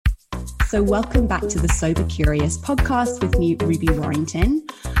So welcome back to the Sober Curious podcast with me, Ruby Warrington.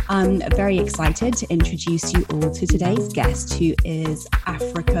 I'm very excited to introduce you all to today's guest, who is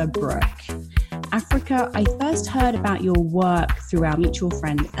Africa Brooke. Africa, I first heard about your work through our mutual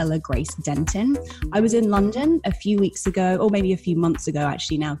friend, Ella Grace Denton. I was in London a few weeks ago, or maybe a few months ago,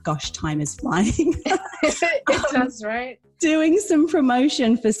 actually. Now, gosh, time is flying. It does, right? Doing some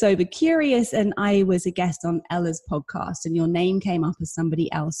promotion for Sober Curious, and I was a guest on Ella's podcast, and your name came up as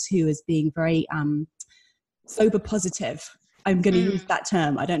somebody else who is being very sober positive. I'm going to use that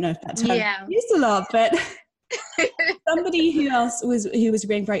term. I don't know if that term is used a lot, but somebody who was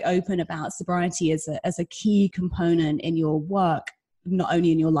being very open about sobriety as a key component in your work, not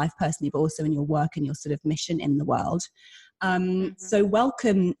only in your life personally, but also in your work and your sort of mission in the world. So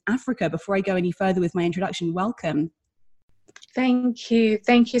welcome, Africa. Before I go any further with my introduction, welcome. Thank you.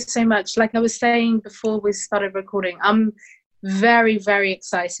 Thank you so much. Like I was saying before we started recording, I'm very, very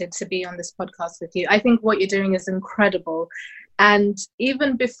excited to be on this podcast with you. I think what you're doing is incredible. And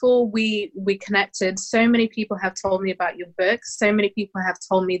even before we connected, so many people have told me about your book. So many people have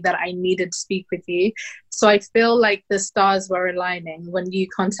told me that I needed to speak with you. So I feel like the stars were aligning when you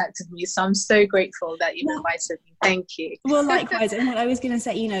contacted me. So I'm so grateful that you invited me. Thank you. Well, likewise. And what I was going to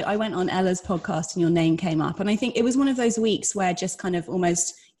say, I went on Ella's podcast and your name came up. And I think it was one of those weeks where just kind of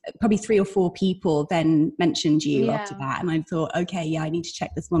almost probably 3 or 4 people then mentioned you after that. And I thought, okay, I need to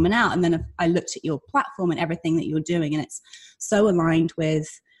check this woman out. And then I looked at your platform and everything that you're doing, and it's so aligned with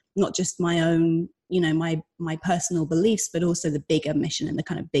not just my own, my personal beliefs, but also the bigger mission and the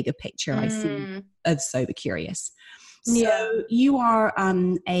kind of bigger picture I see of Sober Curious. So you are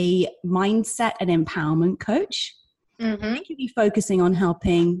a mindset and empowerment coach. Particularly focusing on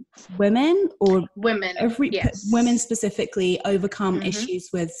helping women women specifically overcome issues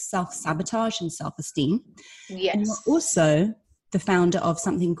with self-sabotage and self-esteem. Yes. And you're also the founder of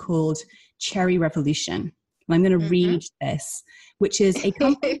something called Cherry Revolution. And I'm going to read this, which is a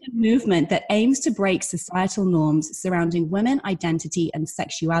company and movement that aims to break societal norms surrounding women, identity, and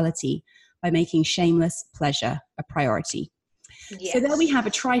sexuality by making shameless pleasure a priority. Yes. So there we have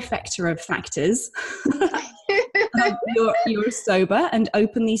a trifecta of factors. You're sober and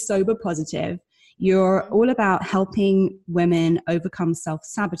openly sober positive. You're all about helping women overcome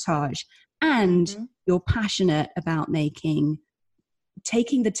self-sabotage, and you're passionate about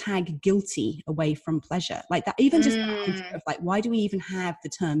taking the tag guilty away from pleasure. Like that, even just the idea of like, why do we even have the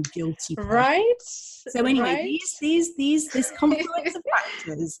term guilty pleasure? Right. So anyway, this confluence of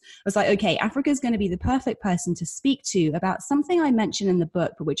factors, I was like, okay, Africa's going to be the perfect person to speak to about something I mentioned in the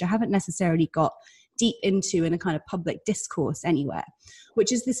book, but which I haven't necessarily got deep into in a kind of public discourse anywhere,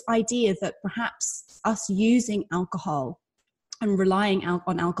 which is this idea that perhaps us using alcohol and relying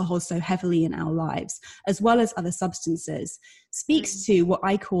on alcohol so heavily in our lives, as well as other substances, speaks to what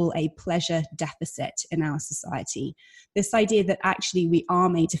I call a pleasure deficit in our society. This idea that actually we are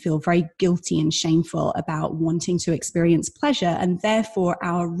made to feel very guilty and shameful about wanting to experience pleasure, and therefore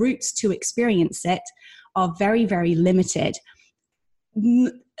our routes to experience it are very, very limited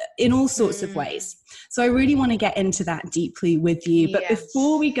in all sorts of ways. So I really want to get into that deeply with you. But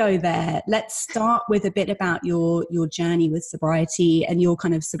before we go there, let's start with a bit about your journey with sobriety and your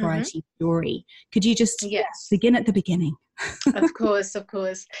kind of sobriety story. Could you just begin at the beginning? Of course.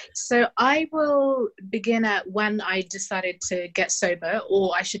 So I will begin at when I decided to get sober,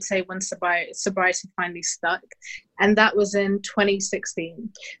 or I should say when sobriety finally stuck. And that was in 2016.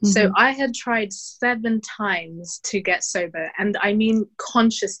 So I had tried 7 times to get sober. And I mean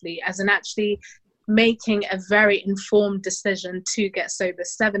consciously, as in actually making a very informed decision to get sober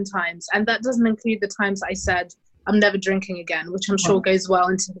 7 times. And that doesn't include the times I said, I'm never drinking again, which I'm sure goes well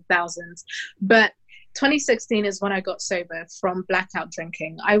into the thousands. But 2016 is when I got sober from blackout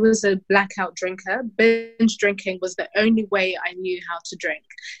drinking. I was a blackout drinker. Binge drinking was the only way I knew how to drink.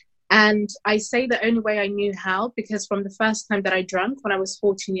 And I say the only way I knew how because from the first time that I drank when I was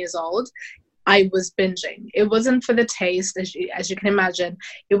 14 years old, I was binging. It wasn't for the taste, as you can imagine.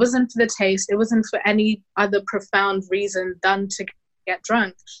 It wasn't for the taste. It wasn't for any other profound reason than to get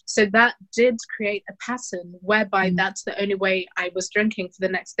drunk. So that did create a pattern whereby that's the only way I was drinking for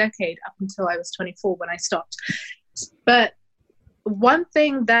the next decade up until I was 24 when I stopped. But one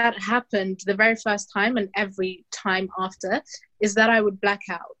thing that happened the very first time and every time after is that I would black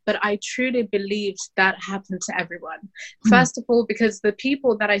out. But I truly believed that happened to everyone. First of all, because the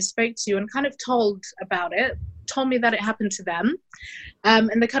people that I spoke to and kind of told about it, told me that it happened to them.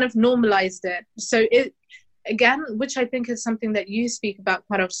 And they kind of normalized it. So again, which I think is something that you speak about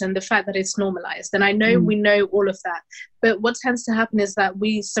quite often, the fact that it's normalized. And I know we know all of that. But what tends to happen is that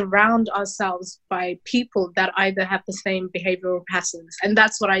we surround ourselves by people that either have the same behavioral patterns. And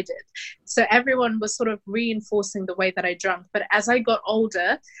that's what I did. So everyone was sort of reinforcing the way that I drank. But as I got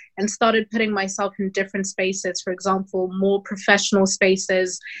older and started putting myself in different spaces, for example, more professional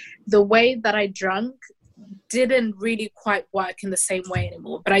spaces, the way that I drank didn't really quite work in the same way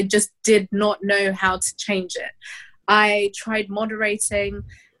anymore, but I just did not know how to change it. I tried moderating.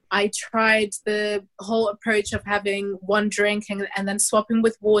 I tried the whole approach of having one drink and then swapping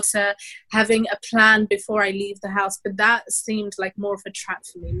with water, having a plan before I leave the house, but that seemed like more of a trap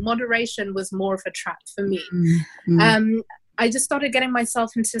for me. Moderation was more of a trap for me. I just started getting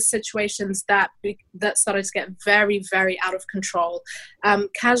myself into situations that started to get very, very out of control.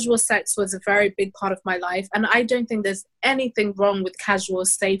 Casual sex was a very big part of my life. And I don't think there's anything wrong with casual,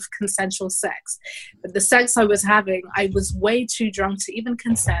 safe, consensual sex. But the sex I was having, I was way too drunk to even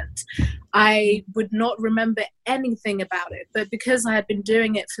consent. I would not remember anything about it. But because I had been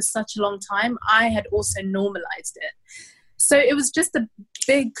doing it for such a long time, I had also normalized it. So it was just a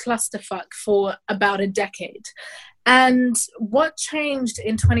big clusterfuck for about a decade. And what changed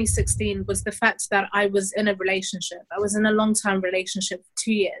in 2016 was the fact that I was in a relationship. I was in a long-term relationship for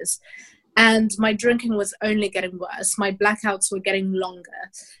 2 years. And my drinking was only getting worse. My blackouts were getting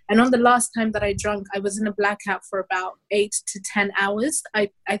longer. And on the last time that I drank, I was in a blackout for about 8 to 10 hours. I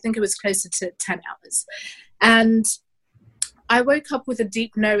think it was closer to 10 hours. And I woke up with a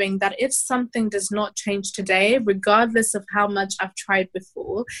deep knowing that if something does not change today, regardless of how much I've tried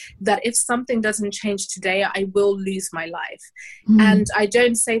before, that if something doesn't change today, I will lose my life. And I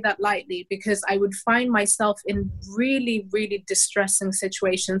don't say that lightly, because I would find myself in really, really distressing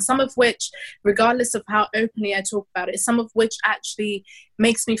situations, some of which, regardless of how openly I talk about it, some of which actually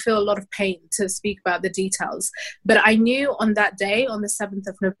makes me feel a lot of pain to speak about the details. But I knew on that day, on the 7th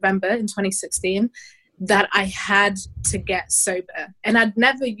of November in 2016, that I had to get sober. And I'd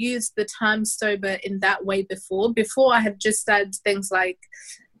never used the term sober in that way before. Before, I had just said things like,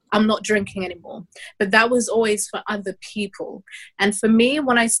 I'm not drinking anymore. But that was always for other people. And for me,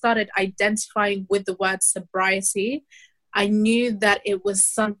 when I started identifying with the word sobriety, I knew that it was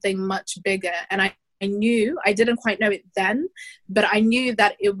something much bigger. And I knew, I didn't quite know it then, but I knew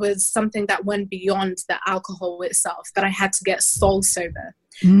that it was something that went beyond the alcohol itself, that I had to get soul sober.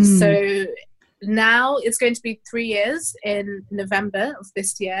 So now it's going to be 3 years in November of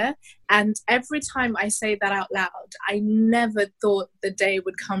this year. And every time I say that out loud, I never thought the day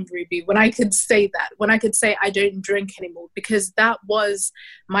would come, Ruby, when I could say that, when I could say I don't drink anymore, because that was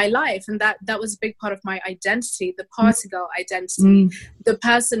my life. And that was a big part of my identity, the party girl identity, the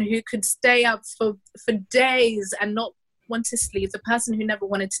person who could stay up for days and not want to sleep, the person who never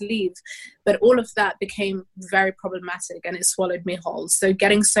wanted to leave. But all of that became very problematic and it swallowed me whole. So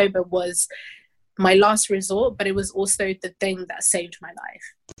getting sober was my last resort, but it was also the thing that saved my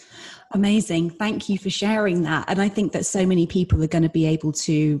life. Amazing. Thank you for sharing that. And I think that so many people are going to be able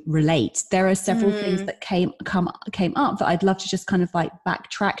to relate. There are several things that came up that I'd love to just kind of like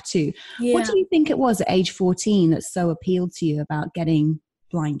backtrack to. Yeah. What do you think it was at age 14 that so appealed to you about getting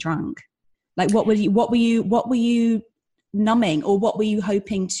blind drunk? Like what were you numbing, or what were you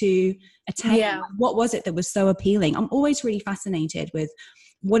hoping to attain? Yeah. What was it that was so appealing? I'm always really fascinated with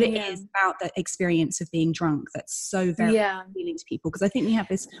what it is about the experience of being drunk that's so very appealing to people, because I think we have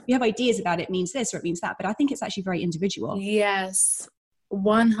ideas about it means this or it means that, but I think it's actually very individual. Yes,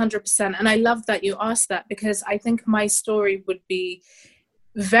 100%. And I love that you asked that, because I think my story would be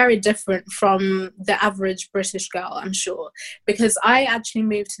very different from the average British girl, I'm sure, because I actually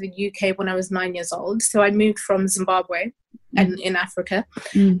moved to the UK when I was 9 years old. So I moved from Zimbabwe and in Africa,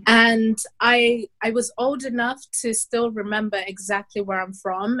 and I was old enough to still remember exactly where I'm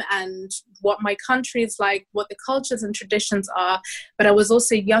from and what my country is like, what the cultures and traditions are, but I was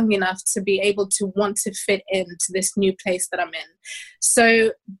also young enough to be able to want to fit into this new place that I'm in.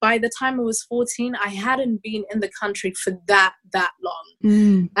 So by the time I was 14, I hadn't been in the country for that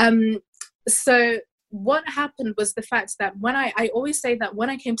long. So what happened was the fact that when I always say that when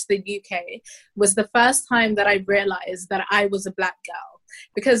I came to the UK was the first time that I realized that I was a black girl,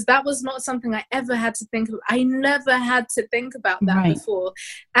 because that was not something I ever had to think of. I never had to think about that before.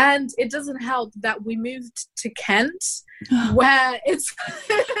 And it doesn't help that we moved to Kent, where it's...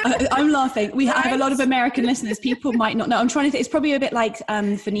 I'm laughing. I have a lot of American listeners. People might not know. I'm trying to think. It's probably a bit like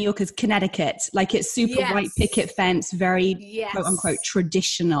for New Yorkers, Connecticut. Like it's super white picket fence, very quote unquote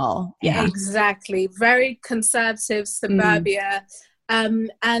traditional. Yeah, exactly. Very conservative suburbia.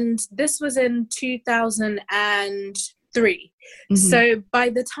 And this was in 2003. So by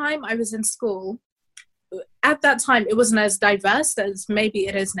the time I was in school, at that time, it wasn't as diverse as maybe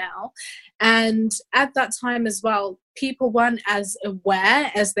it is now. And at that time as well, people weren't as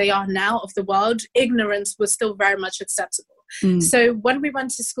aware as they are now of the world. Ignorance was still very much acceptable. So when we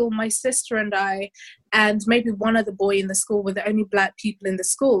went to school, my sister and I, and maybe one other boy in the school, were the only Black people in the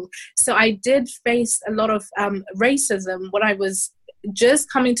school. So I did face a lot of racism when I was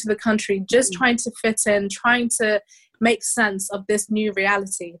just coming to the country, just trying to fit in, trying to make sense of this new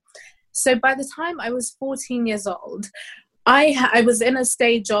reality. So by the time I was 14 years old, I was in a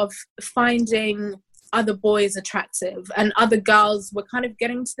stage of finding other boys attractive, and other girls were kind of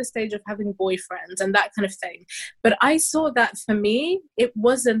getting to the stage of having boyfriends and that kind of thing. But I saw that for me, it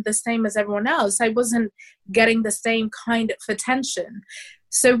wasn't the same as everyone else. I wasn't getting the same kind of attention.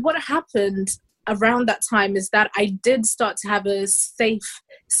 So what happened around that time is that I did start to have a safe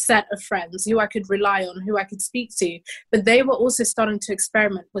set of friends who I could rely on, who I could speak to, but they were also starting to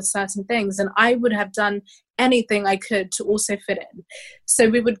experiment with certain things, and I would have done anything I could to also fit in. So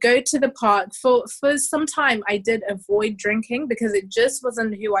we would go to the park. For some time, I did avoid drinking because it just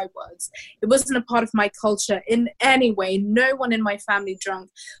wasn't who I was. It wasn't a part of my culture in any way. No one in my family drank.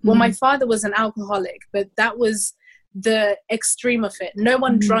 Well, my father was an alcoholic, but that was the extreme of it. No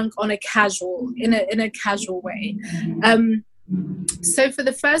one drunk on a casual, in a casual way. So for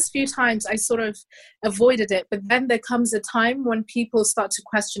the first few times I sort of avoided it, but then there comes a time when people start to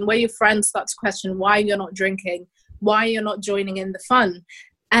question, where your friends start to question why you're not drinking, why you're not joining in the fun.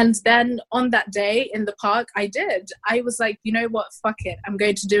 And then on that day in the park, I was like, you know what, fuck it, I'm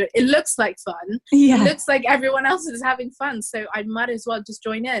going to do it. It looks like fun. It looks like everyone else is having fun, so I might as well just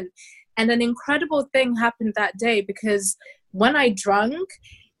join in. And an incredible thing happened that day, because when I drank,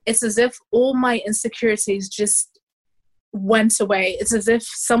 it's as if all my insecurities just went away. It's as if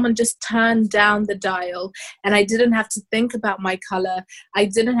someone just turned down the dial, and I didn't have to think about my color. I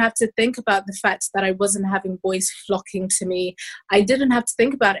didn't have to think about the fact that I wasn't having boys flocking to me. I didn't have to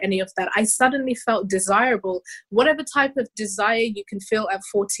think about any of that. I suddenly felt desirable, whatever type of desire you can feel at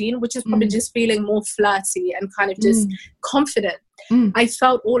 14, which is probably just feeling more flirty and kind of just confident. I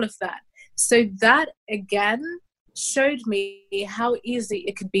felt all of that. So that again showed me how easy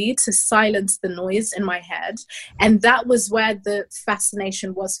it could be to silence the noise in my head. And that was where the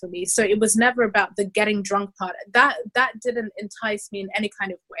fascination was for me. So it was never about the getting drunk part. That didn't entice me in any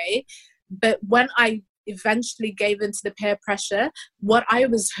kind of way. But when I eventually gave into the peer pressure, what I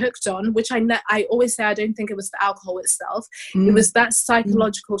was hooked on, which I always say I don't think it was the alcohol itself, it was that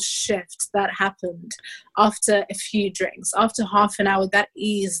psychological shift that happened after a few drinks, after half an hour, that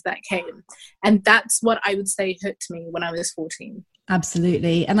ease that came. And that's what I would say hooked me when I was 14.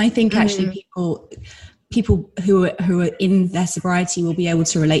 Absolutely. And I think actually people who are in their sobriety will be able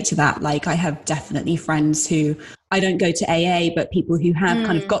to relate to that. Like, I have definitely friends who, I don't go to AA, but people who have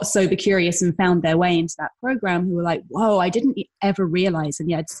kind of got sober curious and found their way into that program, who were like, whoa, I didn't ever realize. And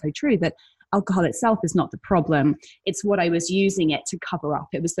yeah, it's so true that alcohol itself is not the problem. It's what I was using it to cover up.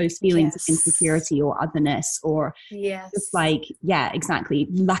 It was those feelings of insecurity or otherness, or just like, exactly,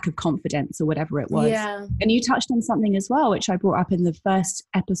 lack of confidence or whatever it was. And you touched on something as well, which I brought up in the first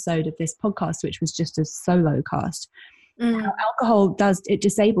episode of this podcast, which was just a solo cast. How alcohol it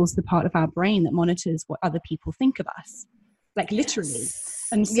disables the part of our brain that monitors what other people think of us, like literally.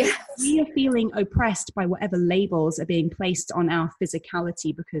 And so we are feeling oppressed by whatever labels are being placed on our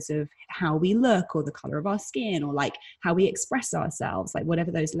physicality because of how we look, or the color of our skin, or like how we express ourselves, like whatever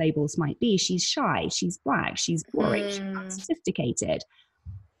those labels might be. She's shy, she's Black, she's boring, she's not sophisticated.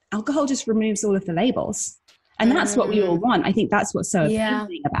 Alcohol just removes all of the labels. And that's what we all want. I think that's what's so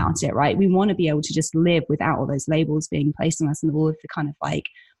appealing about it, right? We want to be able to just live without all those labels being placed on us, and all of the kind of like,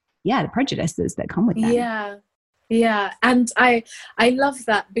 the prejudices that come with them. Yeah. And I love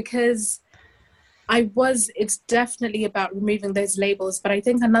that, because it's definitely about removing those labels. But I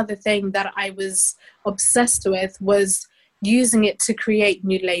think another thing that I was obsessed with was using it to create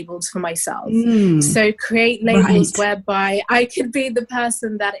new labels for myself. So create labels whereby I could be the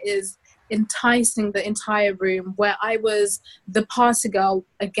person that is enticing the entire room, where I was the party girl.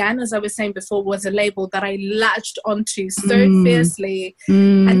 Again, as I was saying before, was a label that I latched onto so fiercely,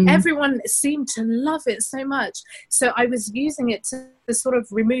 and everyone seemed to love it so much. So I was using it to sort of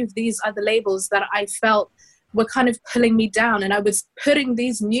remove these other labels that I felt were kind of pulling me down, and I was putting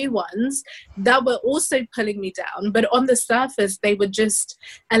these new ones that were also pulling me down, but on the surface they were just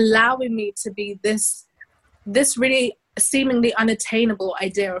allowing me to be this really seemingly unattainable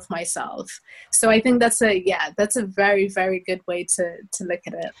idea of myself. So I think that's a very, very good way to look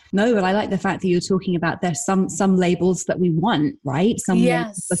at it. No, but I like the fact that you're talking about there's some labels that we want, right? Some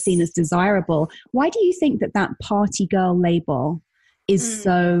labels are seen as desirable. Why do you think that party girl label is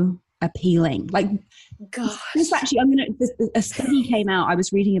so appealing. Like, this actually, a study came out. I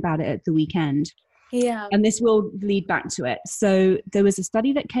was reading about it at the weekend. Yeah. And this will lead back to it. So there was a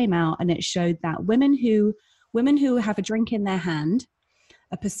study that came out, and it showed that women who have a drink in their hand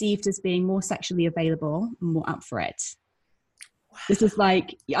are perceived as being more sexually available and more up for it. Wow. This is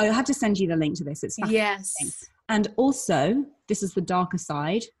like, I'll have to send you the link to this. It's fascinating. Yes. And also, this is the darker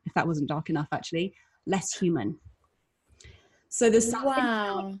side, if that wasn't dark enough actually, less human. So there's something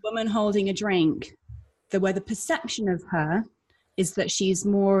about a woman holding a drink, where the perception of her is that she's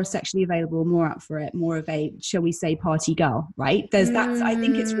more sexually available, more up for it, more of a, shall we say, party girl, right? I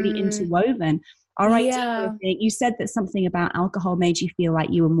think it's really interwoven. Our idea of being, you said that something about alcohol made you feel like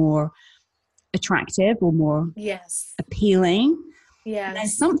you were more attractive or more appealing. Yes.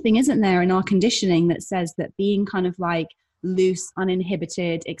 There's something, isn't there, in our conditioning that says that being kind of like loose,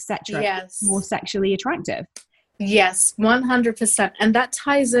 uninhibited, etc., is more sexually attractive. Yes, 100%. And that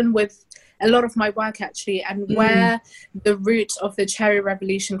ties in with a lot of my work actually, and where the root of the cherry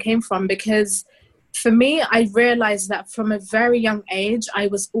revolution came from. Because for me, I realized that from a very young age, I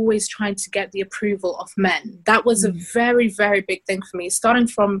was always trying to get the approval of men. That was a very, very big thing for me, starting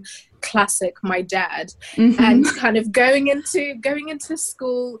from classic, my dad, and kind of going into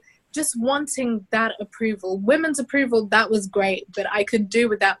school, just wanting that approval. Women's approval, that was great, but I could do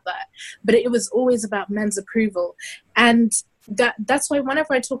without that. But it was always about men's approval. And that's why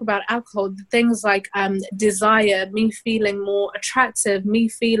whenever I talk about alcohol, things like desire, me feeling more attractive, me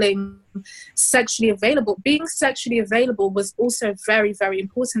feeling sexually available, being sexually available was also a very, very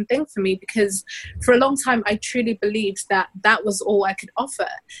important thing for me, because for a long time I truly believed that that was all I could offer.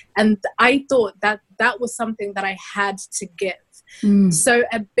 And I thought that that was something that I had to give. So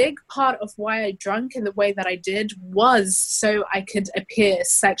a big part of why I drank in the way that I did was so I could appear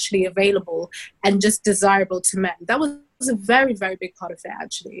sexually available and just desirable to men. That was a very, very big part of it,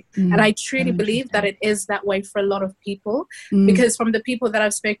 actually. And I truly believe that it is that way for a lot of people, because from the people that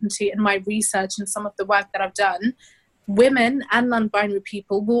I've spoken to in my research and some of the work that I've done, women and non-binary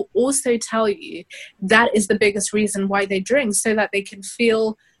people will also tell you that is the biggest reason why they drink, so that they can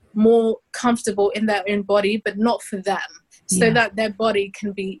feel more comfortable in their own body, but not for them. So that their body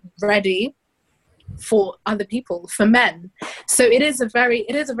can be ready for other people, for men. So it is a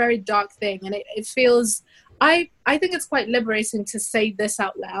very dark thing, and it feels, I think it's quite liberating to say this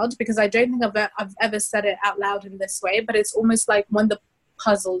out loud, because I don't think I've ever said it out loud in this way, but it's almost like when the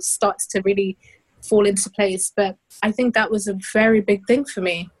puzzle starts to really fall into place. But I think that was a very big thing for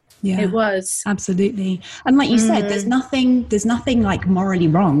me. Yeah, it was. Absolutely. And like you said, there's nothing like morally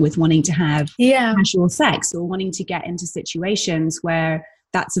wrong with wanting to have casual sex or wanting to get into situations where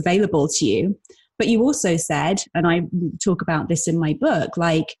that's available to you. But you also said, and I talk about this in my book,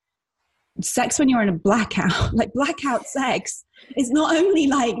 like sex when you're in a blackout, like blackout sex is not only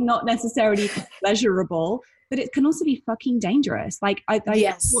like not necessarily pleasurable, but it can also be fucking dangerous. Like I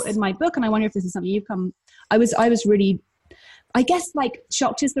in my book, and I wonder if this is something you've come, I was really, I guess like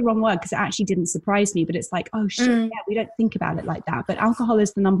shocked is the wrong word, because it actually didn't surprise me, but it's like, oh shit, yeah, we don't think about it like that. But alcohol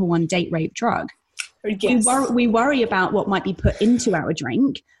is the number one date rape drug. Yes. We worry about what might be put into our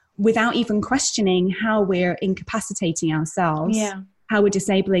drink without even questioning how we're incapacitating ourselves, how we're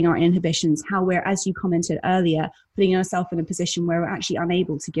disabling our inhibitions, how we're, as you commented earlier, putting ourselves in a position where we're actually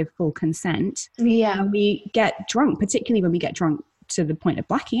unable to give full consent. Yeah. And we get drunk, particularly when we get drunk to the point of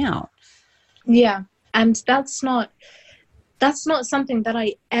blacking out. Yeah. And that's not something that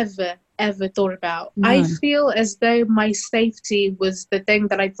I ever thought about. No. I feel as though my safety was the thing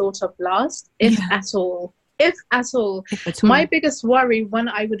that I thought of last, if at all. If at all. My biggest worry when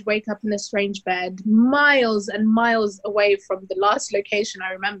I would wake up in a strange bed, miles and miles away from the last location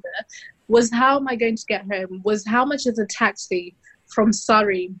I remember, was how am I going to get home? Was how much is a taxi from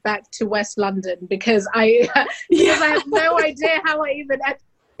Surrey back to West London? Because I have no idea how I even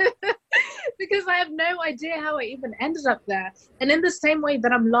because I have no idea how I even ended up there. And in the same way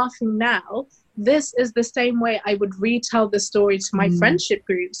that I'm laughing now, this is the same way I would retell the story to my friendship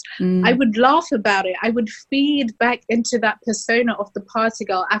groups. I would laugh about it. I would feed back into that persona of the party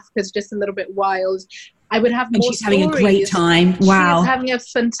girl. Africa's just a little bit wild. I would have more she's stories. Having a great time. Wow. She's having a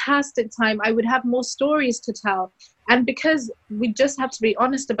fantastic time. I would have more stories to tell. And because we just have to be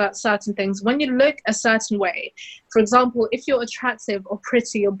honest about certain things, when you look a certain way, for example, if you're attractive or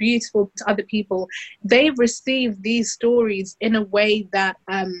pretty or beautiful to other people, they receive these stories in a way that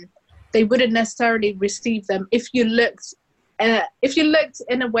they wouldn't necessarily receive them if you looked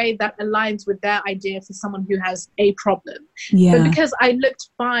in a way that aligns with their idea for someone who has a problem. Yeah. But because I looked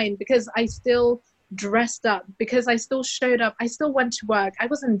fine, because I still dressed up, because I still showed up, I still went to work, I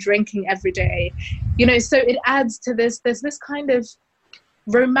wasn't drinking every day, so it adds to this. There's this kind of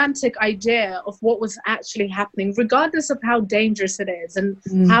romantic idea of what was actually happening, regardless of how dangerous it is and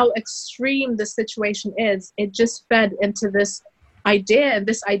how extreme the situation is. It just fed into this idea and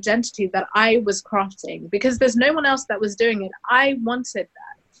this identity that I was crafting, because there's no one else that was doing it. I wanted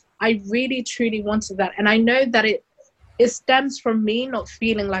that. I really, truly wanted that. And I know that it stems from me not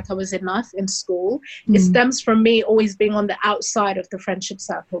feeling like I was enough in school. It stems from me always being on the outside of the friendship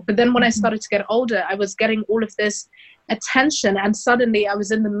circle. But then when I started to get older, I was getting all of this attention, and suddenly I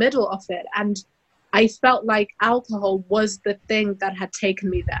was in the middle of it, and I felt like alcohol was the thing that had taken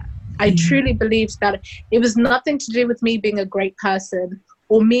me there. I truly believed that it was nothing to do with me being a great person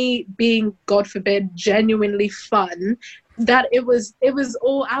or me being, God forbid, genuinely fun, that it was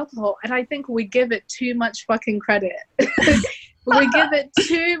all alcohol. And I think we give it too much fucking credit. We give it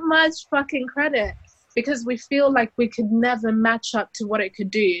too much fucking credit because we feel like we could never match up to what it could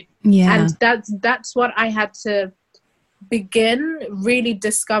do. And that's what I had to begin really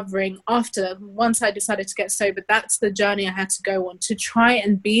discovering once I decided to get sober. That's the journey I had to go on, to try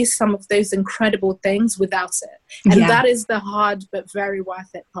and be some of those incredible things without it. And that is the hard but very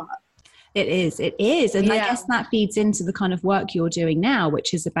worth it part. It is. And I guess that feeds into the kind of work you're doing now,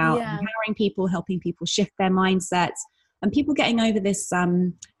 which is about empowering people, helping people shift their mindsets, and people getting over this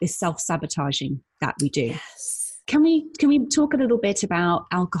this self-sabotaging that we do. Yes. Can we talk a little bit about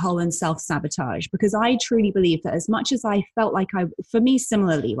alcohol and self-sabotage? Because I truly believe that as much as I felt like for me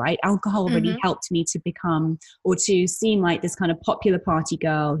similarly, right, alcohol really helped me to become, or to seem like this kind of popular party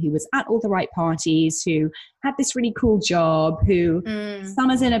girl who was at all the right parties, who had this really cool job, who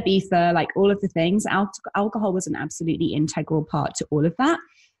summers in Ibiza, like all of the things. Alcohol was an absolutely integral part to all of that.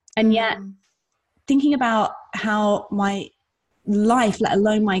 And yet thinking about how my life, let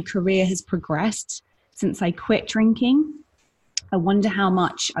alone my career, has progressed since I quit drinking, I wonder how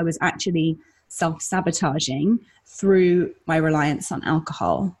much I was actually self-sabotaging through my reliance on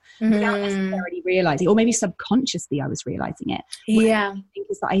alcohol without necessarily realizing, or maybe subconsciously I was realizing it. What I think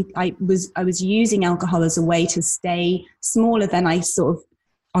is that I was using alcohol as a way to stay smaller than I sort of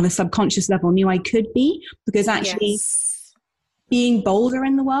on a subconscious level knew I could be, because actually being bolder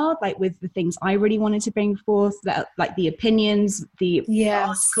in the world, like with the things I really wanted to bring forth, that like the opinions, the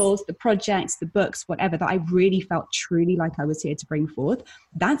articles, the projects, the books, whatever, that I really felt truly like I was here to bring forth.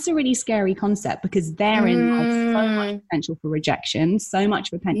 That's a really scary concept, because therein lies so much potential for rejection, so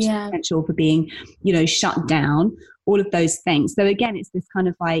much potential for being, shut down, all of those things. So again, it's this kind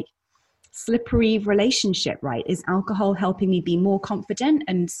of like slippery relationship, right? Is alcohol helping me be more confident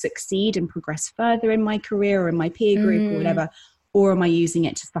and succeed and progress further in my career or in my peer group or whatever? Or am I using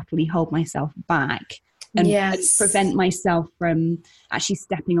it to subtly hold myself back and prevent myself from actually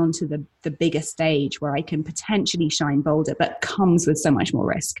stepping onto the bigger stage where I can potentially shine bolder, but comes with so much more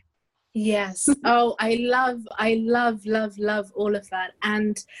risk? Yes. Oh, I love all of that.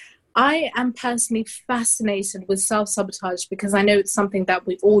 And I am personally fascinated with self-sabotage because I know it's something that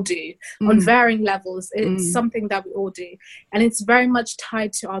we all do on varying levels. It's something that we all do. And it's very much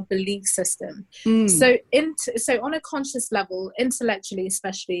tied to our belief system. So on a conscious level, intellectually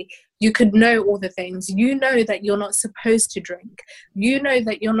especially, you could know all the things. You know that you're not supposed to drink. You know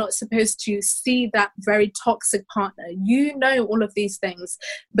that you're not supposed to see that very toxic partner. You know all of these things.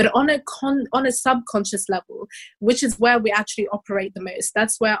 But on a subconscious level, which is where we actually operate the most,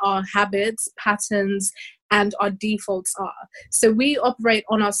 that's where our habits, patterns, and our defaults are. So we operate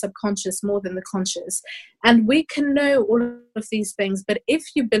on our subconscious more than the conscious. And we can know all of these things. But if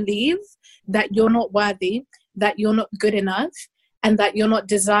you believe that you're not worthy, that you're not good enough, and that you're not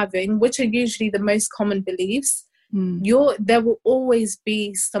deserving, which are usually the most common beliefs, there will always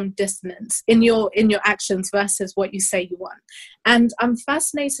be some dissonance in your actions versus what you say you want. And I'm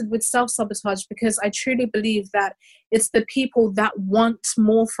fascinated with self-sabotage because I truly believe that it's the people that want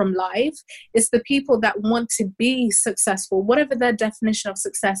more from life. It's the people that want to be successful, whatever their definition of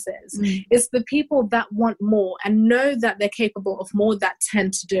success is. It's the people that want more and know that they're capable of more that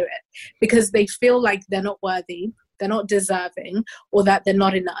tend to do it because they feel like they're not worthy, they're not deserving, or that they're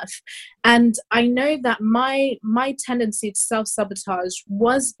not enough. And I know that my tendency to self-sabotage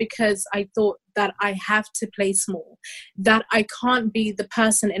was because I thought that I have to play small, that I can't be the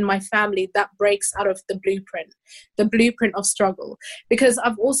person in my family that breaks out of the blueprint of struggle. Because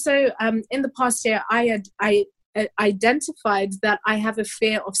I've also, in the past year, I identified that I have a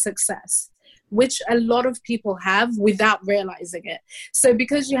fear of success, which a lot of people have without realizing it. So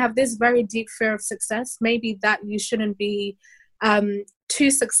because you have this very deep fear of success, maybe that you shouldn't be too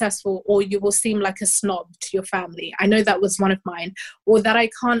successful or you will seem like a snob to your family. I know that was one of mine. Or that I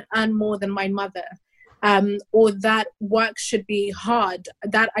can't earn more than my mother. Or that work should be hard,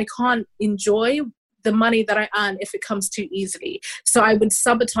 that I can't enjoy the money that I earn if it comes too easily. So I would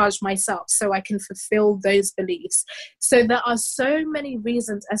sabotage myself so I can fulfill those beliefs. So there are so many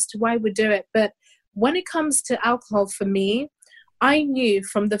reasons as to why we do it. But when it comes to alcohol, for me, I knew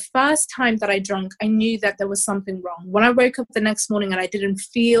from the first time that I drank, I knew that there was something wrong. When I woke up the next morning and I didn't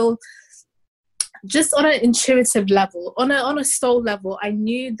feel, just on an intuitive level, on a soul level, I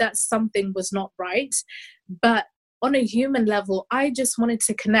knew that something was not right. But on a human level, I just wanted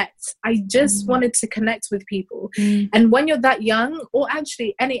to connect. I just wanted to connect with people. And when you're that young, or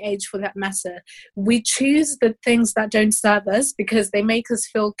actually any age for that matter, we choose the things that don't serve us because they make us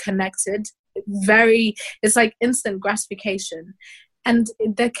feel connected. It's like instant gratification. And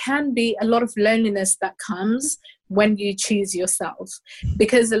there can be a lot of loneliness that comes when you choose yourself,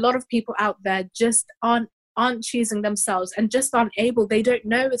 because a lot of people out there just aren't choosing themselves and just aren't able. They don't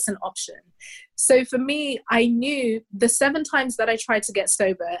know it's an option. So for me, I knew the 7 times that I tried to get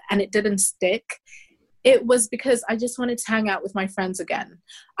sober and it didn't stick, it was because I just wanted to hang out with my friends again.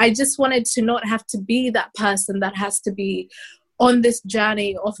 I just wanted to not have to be that person that has to be on this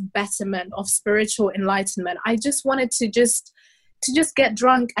journey of betterment, of spiritual enlightenment. I just wanted to just get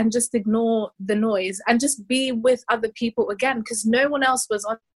drunk and just ignore the noise and just be with other people again, because no one else was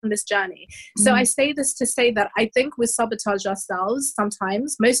on this journey. So I say this to say that I think we sabotage ourselves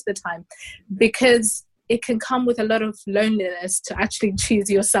sometimes, most of the time, because it can come with a lot of loneliness to actually choose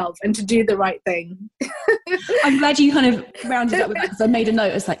yourself and to do the right thing. I'm glad you kind of rounded up with that, because I made a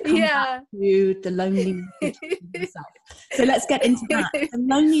note. It's like, come back to the loneliness of choosing yourself. So let's get into that. The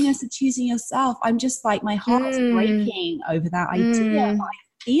loneliness of choosing yourself. I'm just like, my heart's breaking over that idea.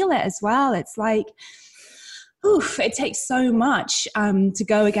 I feel it as well. It's like, oof, it takes so much to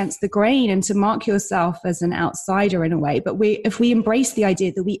go against the grain and to mark yourself as an outsider in a way. But if we embrace the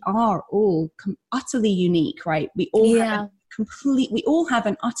idea that we are all utterly unique, right? We all have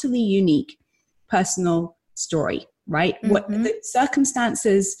an utterly unique personal story, right? What the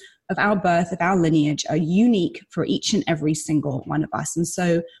circumstances of our birth, of our lineage, are unique for each and every single one of us. And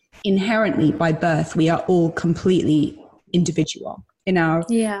so inherently by birth, we are all completely individual in our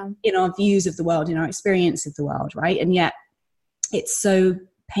views of the world, in our experience of the world, right? And yet it's so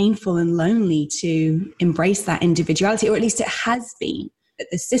painful and lonely to embrace that individuality, or at least it has been. That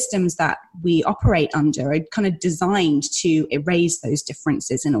the systems that we operate under are kind of designed to erase those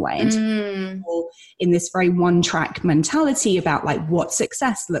differences in a way, and to people in this very one-track mentality about like what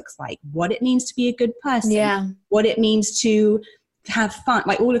success looks like, what it means to be a good person, what it means to have fun,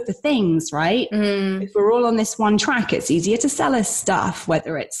 like all of the things, right? If we're all on this one track, it's easier to sell us stuff,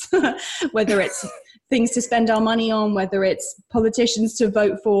 whether it's things to spend our money on, whether it's politicians to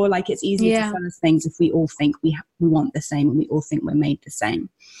vote for. Like, it's easier to sell us things if we all think we want the same and we all think we're made the same.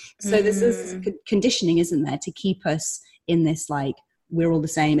 So this is conditioning, isn't there, to keep us in this like, we're all the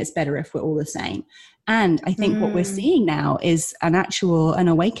same, it's better if we're all the same. And I think what we're seeing now is an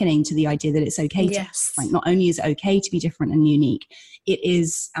awakening to the idea that it's okay to, like, not only is it okay to be different and unique, it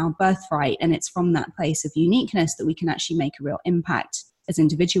is our birthright, and it's from that place of uniqueness that we can actually make a real impact as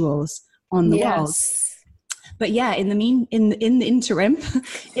individuals on the world. But in the interim,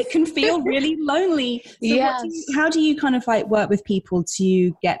 it can feel really lonely. So how do you kind of like work with people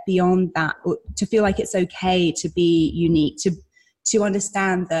to get beyond that, or to feel like it's okay to be unique, to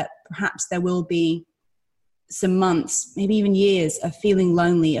understand that perhaps there will be some months, maybe even years, of feeling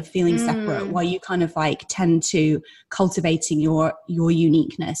lonely, of feeling separate, while you kind of like tend to cultivating your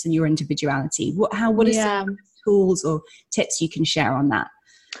uniqueness and your individuality? What are some tools or tips you can share on that?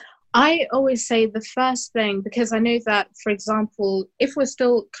 I always say the first thing, because I know that, for example, if we're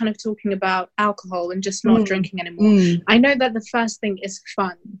still kind of talking about alcohol and just not drinking anymore, I know that the first thing is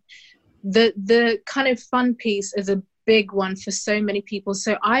fun. The kind of fun piece is a big one for so many people.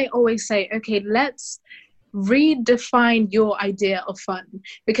 So I always say, okay, let's redefine your idea of fun,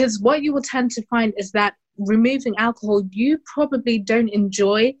 because what you will tend to find is that removing alcohol, you probably don't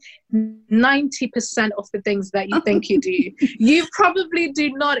enjoy 90% of the things that you think you do. You probably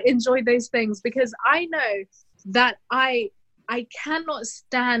do not enjoy those things, because I know that I cannot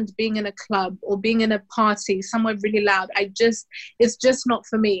stand being in a club or being in a party somewhere really loud. It's just not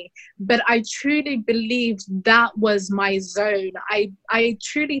for me. But I truly believed that was my zone. I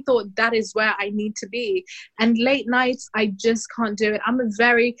truly thought that is where I need to be. And late nights, I just can't do it.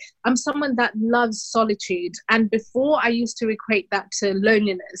 I'm someone that loves solitude. And before, I used to equate that to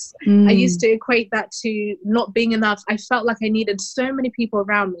loneliness. I used to equate that to not being enough. I felt like I needed so many people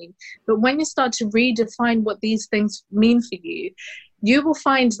around me. But when you start to redefine what these things mean for you, you will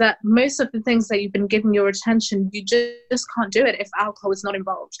find that most of the things that you've been giving your attention, you just can't do it if alcohol is not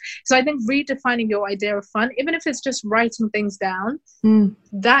involved. So I think redefining your idea of fun, even if it's just writing things down,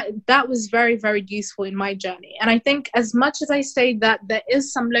 that was very, very useful in my journey. And I think as much as I say that there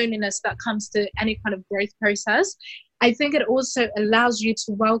is some loneliness that comes to any kind of growth process, I think it also allows you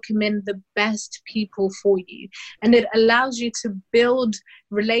to welcome in the best people for you. And it allows you to build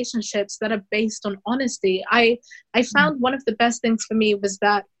relationships that are based on honesty. I found one of the best things for me was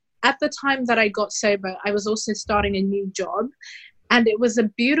that at the time that I got sober, I was also starting a new job. And it was a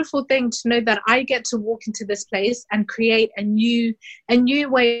beautiful thing to know that I get to walk into this place and create a new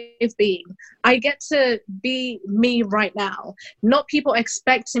way of being. I get to be me right now, not people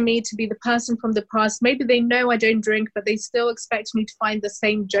expecting me to be the person from the past. Maybe they know I don't drink, but they still expect me to find the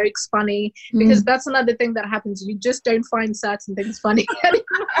same jokes funny, because that's another thing that happens. You just don't find certain things funny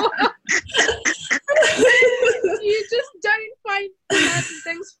anymore. You just don't find certain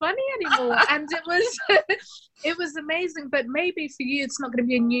things funny anymore. And it was amazing. But maybe for you, it's not going to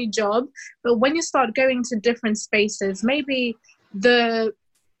be a new job. But when you start going to different spaces, maybe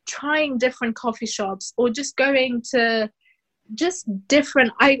trying different coffee shops, or just going to just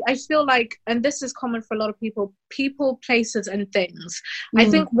different, I feel like, and this is common for a lot of people, places and things. I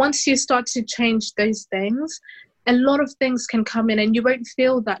think once you start to change those things, a lot of things can come in and you won't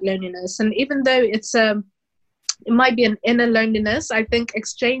feel that loneliness. And even though it might be an inner loneliness, I think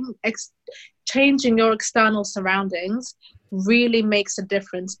changing your external surroundings really makes a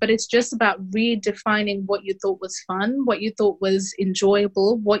difference. But it's just about redefining what you thought was fun, what you thought was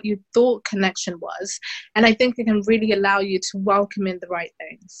enjoyable, what you thought connection was. And I think it can really allow you to welcome in the right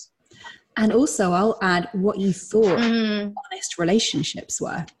things. And also, I'll add what you thought honest relationships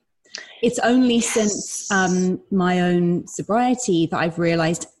were. It's only since my own sobriety that I've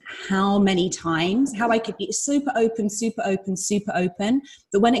realized how many times, how I could be super open,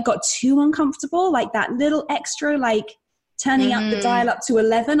 but when it got too uncomfortable, like that little extra, like turning up the dial up to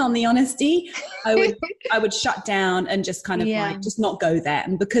 11 on the honesty, I would shut down and just kind of like just not go there.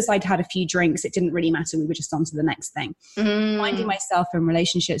 And because I'd had a few drinks, it didn't really matter. We were just on to the next thing. Finding myself in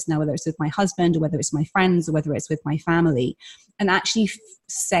relationships now, whether it's with my husband or whether it's my friends or whether it's with my family, and actually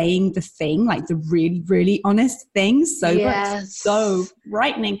saying the thing, like the really, really honest things. So it's so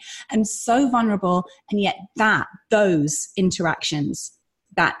frightening and so vulnerable. And yet those interactions,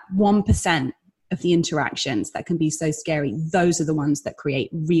 that 1% of the interactions that can be so scary, those are the ones that create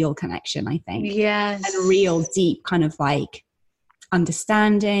real connection, I think. Yes. And real deep kind of like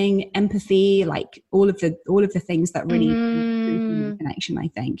understanding, empathy, like all of the things that really connection, I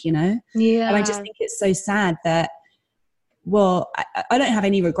think, you know? Yeah. And I just think it's so sad that, well, I don't have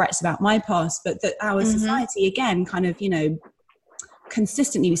any regrets about my past, but that our society, again, kind of, you know,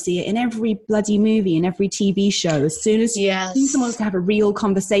 consistently we see it in every bloody movie, in every TV show. As soon as someone wants to have a real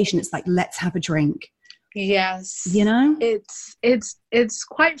conversation, it's like, let's have a drink. Yes. You know? It's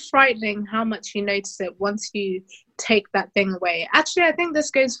quite frightening how much you notice it once you take that thing away. Actually, I think this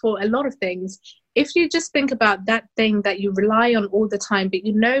goes for a lot of things. If you just think about that thing that you rely on all the time, but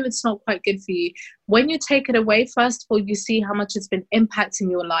you know it's not quite good for you, when you take it away, first of all, you see how much it's been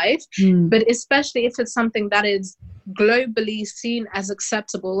impacting your life. But especially if it's something that is globally seen as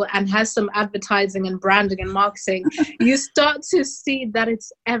acceptable and has some advertising and branding and marketing, you start to see that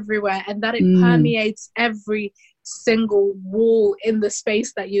it's everywhere and that it permeates every single wall in the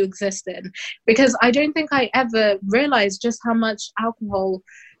space that you exist in. Because I don't think I ever realized just how much alcohol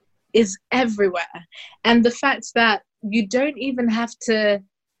is everywhere. And the fact that you don't even have to,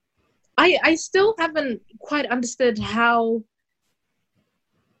 I still haven't quite understood how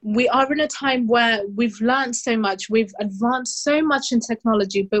we are in a time where we've learned so much, we've advanced so much in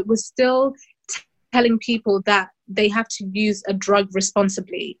technology, but we're still telling people that they have to use a drug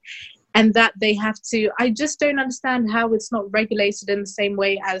responsibly and that they have to, I just don't understand how it's not regulated in the same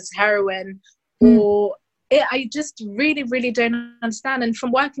way as heroin or I just really, really don't understand. And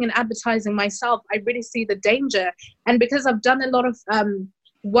from working in advertising myself, I really see the danger. And because I've done a lot of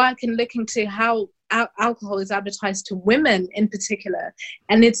work in looking to how alcohol is advertised to women in particular,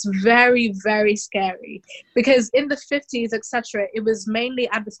 and it's very, very scary. Because in the 50s, etc., it was mainly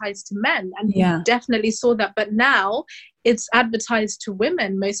advertised to men, and you definitely saw that. But now it's advertised to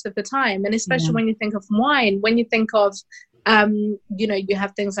women most of the time, and especially when you think of wine, when you think of you know, you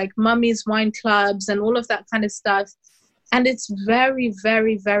have things like mummies, wine clubs, and all of that kind of stuff. And it's very,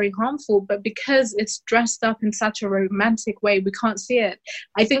 very, very harmful. But because it's dressed up in such a romantic way, we can't see it.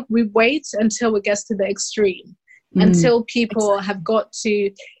 I think we wait until it gets to the extreme, until people have got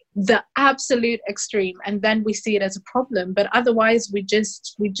to the absolute extreme, and then we see it as a problem. But otherwise, we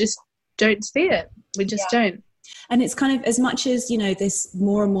just don't see it. We just don't. And it's kind of, as much as, you know, this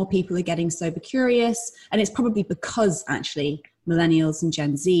more and more people are getting sober curious, and it's probably because actually millennials and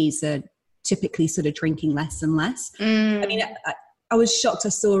Gen Zs are typically sort of drinking less and less. I mean, I was shocked. I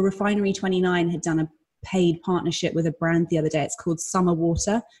saw Refinery 29 had done a paid partnership with a brand the other day. It's called Summer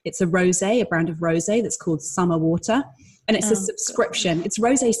Water. It's a rosé, a brand of rosé that's called Summer Water. And it's a subscription. God. It's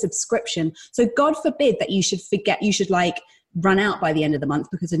rosé subscription. So God forbid that you should forget, you should like run out by the end of the month,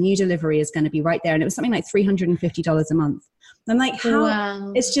 because a new delivery is going to be right there. And it was something like $350 a month. I'm like, how?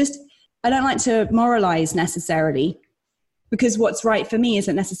 Wow. It's just, I don't like to moralize necessarily, because what's right for me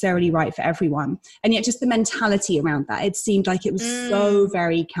isn't necessarily right for everyone. And yet just the mentality around that, it seemed like it was so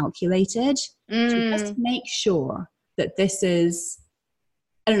very calculated to just make sure that this is,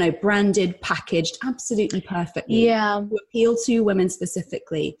 I don't know, branded, packaged absolutely perfectly. Yeah. To appeal to women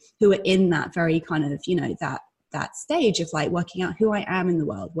specifically who are in that very kind of, you know, that stage of like working out who I am in the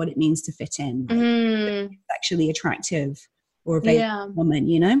world, what it means to fit in, like, sexually attractive or available woman,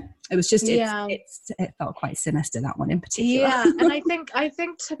 you know. It was just it felt quite sinister, that one in particular. And I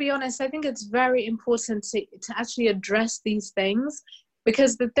think to be honest, I think it's very important to actually address these things,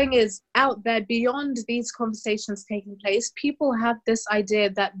 because the thing is, out there beyond these conversations taking place, people have this idea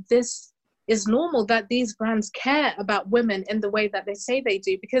that this is normal, that these brands care about women in the way that they say they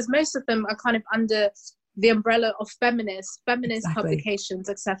do, because most of them are kind of under the umbrella of feminist exactly. publications,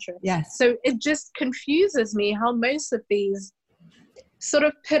 etc. Yes. So it just confuses me how most of these sort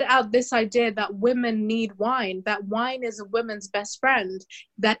of put out this idea that women need wine, that wine is a woman's best friend,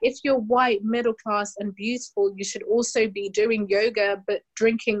 that if you're white, middle class and beautiful, you should also be doing yoga but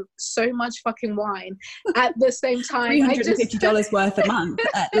drinking so much fucking wine at the same time. $350 worth a month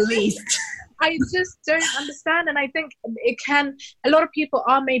at least. I just don't understand. And I think a lot of people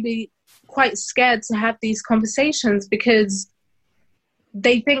are maybe quite scared to have these conversations, because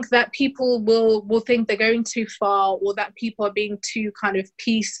they think that people will think they're going too far, or that people are being too kind of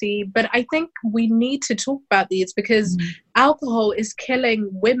PC. But I think we need to talk about these, because alcohol is killing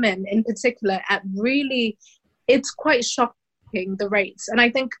women in particular at really, it's quite shocking, the rates. And I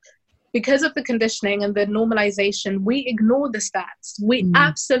think because of the conditioning and the normalization, we ignore the stats. We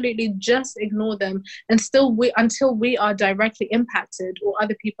absolutely just ignore them until we are directly impacted, or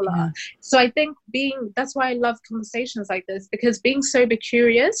other people are. So I think that's why I love conversations like this, because being sober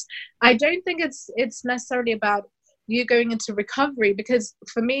curious, I don't think it's necessarily about you going into recovery, because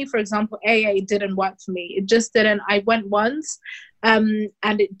for me, for example, AA didn't work for me. It just didn't. I went once and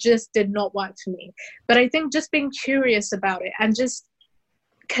it just did not work for me. But I think just being curious about it and just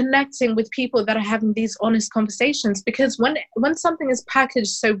connecting with people that are having these honest conversations, because when something is packaged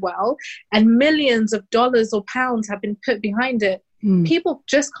so well and millions of dollars or pounds have been put behind it, people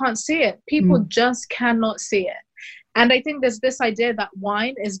just can't see it. People just cannot see it. And I think there's this idea that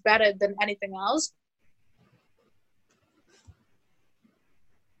wine is better than anything else.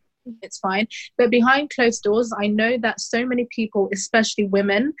 It's fine. But behind closed doors, I know that so many people, especially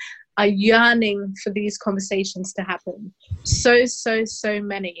women, are yearning for these conversations to happen. So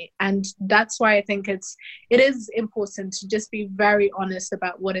many. And that's why I think it is important to just be very honest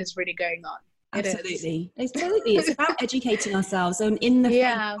about what is really going on. Absolutely. It's about educating ourselves. And in the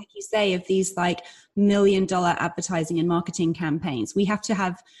frame, like you say, of these like $1 million advertising and marketing campaigns, we have to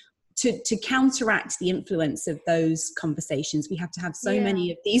have to counteract the influence of those conversations. We have to have so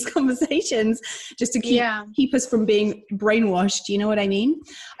many of these conversations just to keep us from being brainwashed. You know what I mean?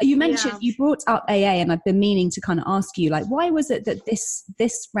 You mentioned, you brought up AA, and I've been meaning to kind of ask you, like, why was it that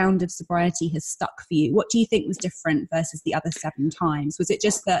this round of sobriety has stuck for you? What do you think was different versus the other 7 times? Was it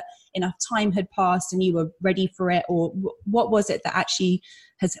just that enough time had passed and you were ready for it? Or what was it that actually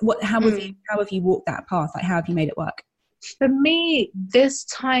how have you walked that path? Like, how have you made it work? For me, this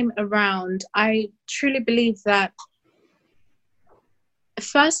time around, I truly believe that,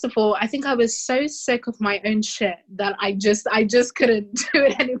 first of all, I think I was so sick of my own shit that I just couldn't do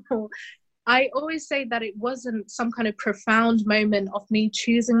it anymore. I always say that it wasn't some kind of profound moment of me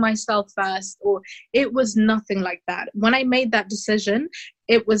choosing myself first, or it was nothing like that. When I made that decision,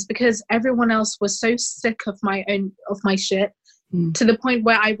 it was because everyone else was so sick of my shit. To the point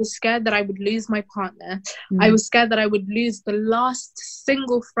where I was scared that I would lose my partner. I was scared that I would lose the last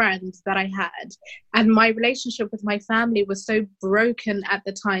single friend that I had. And my relationship with my family was so broken at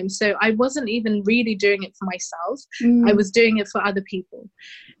the time. So I wasn't even really doing it for myself. I was doing it for other people.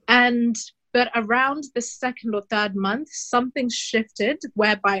 But around the 2nd or 3rd month, something shifted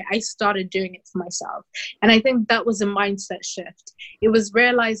whereby I started doing it for myself. And I think that was a mindset shift. It was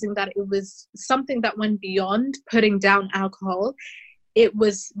realizing that it was something that went beyond putting down alcohol. it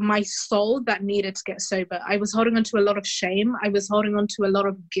was my soul that needed to get sober. I was holding on to a lot of shame. I was holding on to a lot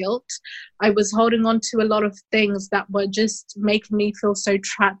of guilt. I was holding on to a lot of things that were just making me feel so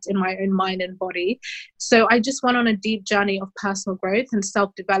trapped in my own mind and body. So I just went on a deep journey of personal growth and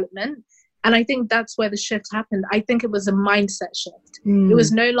self-development. And I think that's where the shift happened. I think it was a mindset shift. It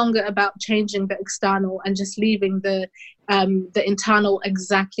was no longer about changing the external and just leaving the internal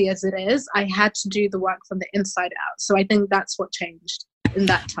exactly as it is. I had to do the work from the inside out. So I think that's what changed in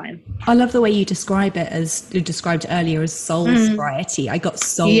that time. I love the way you describe it, as you described earlier, as soul sobriety. I got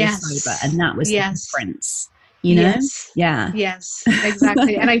soul sober, and that was the difference. You know? Yes,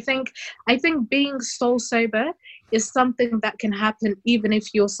 exactly. And I think being soul sober is something that can happen even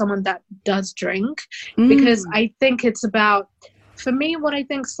if you're someone that does drink, because I think it's about, for me, what I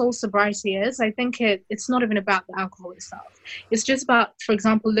think soul sobriety is, I think it's not even about the alcohol itself. It's just about, for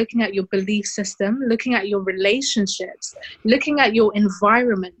example, looking at your belief system, looking at your relationships, looking at your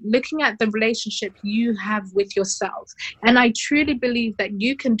environment, looking at the relationship you have with yourself. And I truly believe that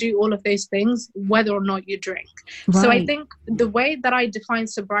you can do all of those things whether or not you drink. Right. So I think the way that I define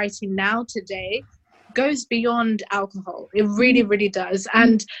sobriety now today goes beyond alcohol. It really, really does.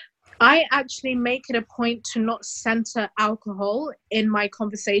 And I actually make it a point to not center alcohol in my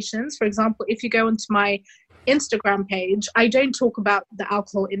conversations. For example, if you go onto my Instagram page, I don't talk about the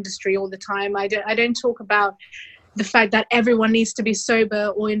alcohol industry all the time. I don't talk about the fact that everyone needs to be sober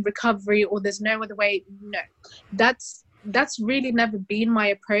or in recovery or there's no other way. No, that's really never been my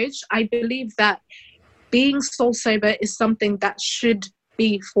approach. I believe that being soul sober is something that should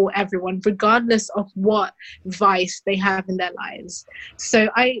be for everyone, regardless of what vice they have in their lives. So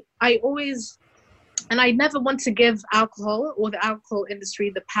I always, and I never want to give alcohol or the alcohol industry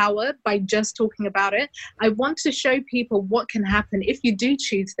the power by just talking about it. I want to show people what can happen if you do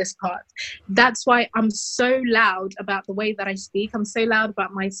choose this path. That's why I'm so loud about the way that I speak. I'm so loud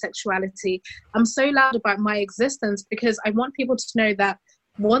about my sexuality. I'm so loud about my existence, because I want people to know that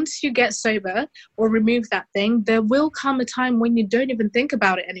once you get sober or remove that thing, there will come a time when you don't even think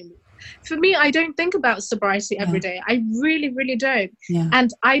about it anymore. For me, I don't think about sobriety every day. I really, really don't. Yeah.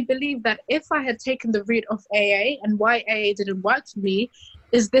 And I believe that if I had taken the route of AA, and why AA didn't work for me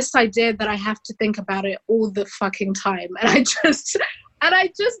is this idea that I have to think about it all the fucking time. And I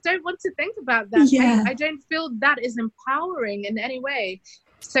just don't want to think about that. Yeah. I don't feel that is empowering in any way.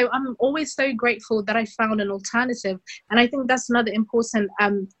 So I'm always so grateful that I found an alternative. And I think that's another important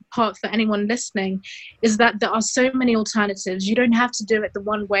part for anyone listening, is that there are so many alternatives. You don't have to do it the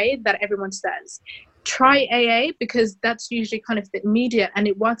one way that everyone says. Try AA, because that's usually kind of the immediate and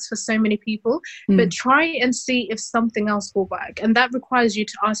it works for so many people, but try and see if something else will work. And that requires you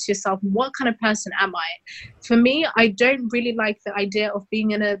to ask yourself, what kind of person am I? For me, I don't really like the idea of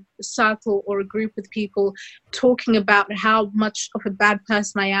being in a circle or a group with people talking about how much of a bad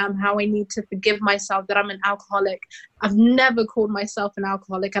person I am, how I need to forgive myself, that I'm an alcoholic. I've never called myself an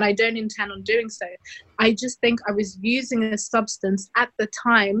alcoholic, and I don't intend on doing so. I just think I was using a substance at the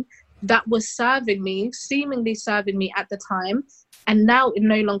time that was serving me, seemingly serving me at the time, and now it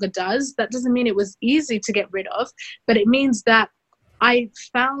no longer does. That doesn't mean it was easy to get rid of, but it means that I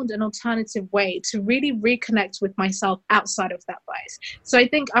found an alternative way to really reconnect with myself outside of that vice. So I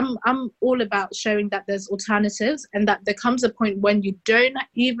think I'm all about showing that there's alternatives, and that there comes a point when you don't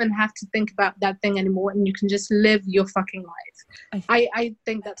even have to think about that thing anymore, and you can just live your fucking life. I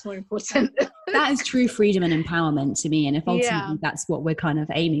think that's more important. That is true freedom and empowerment to me. And if ultimately that's what we're kind of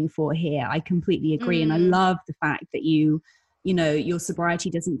aiming for here, I completely agree. And I love the fact that you know, your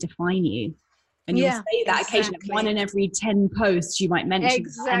sobriety doesn't define you. And you'll say that occasionally, 1 in every 10 posts you might mention,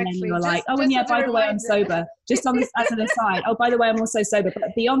 and then you're like, oh, and yeah, by the way, I'm sober. Just on this as an aside. Oh, by the way, I'm also sober.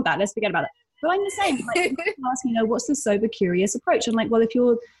 But beyond that, let's forget about it. But I'm the same. Like, people ask me, what's the sober curious approach? I'm like, well,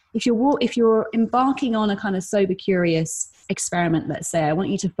 if you're embarking on a kind of sober curious experiment, let's say, I want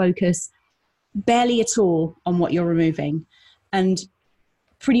you to focus barely at all on what you're removing, and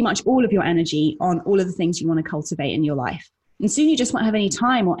pretty much all of your energy on all of the things you want to cultivate in your life. And soon you just won't have any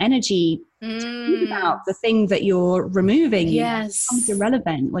time or energy to think about the thing that you're removing. Yes. It becomes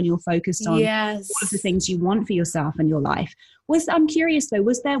irrelevant when you're focused on all of the things you want for yourself and your life. I'm curious though,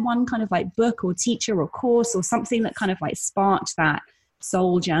 was there one kind of like book or teacher or course or something that kind of like sparked that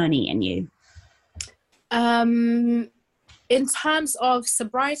soul journey in you? In terms of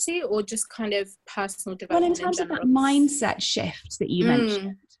sobriety or just kind of personal development? Well, in terms of that mindset shift that you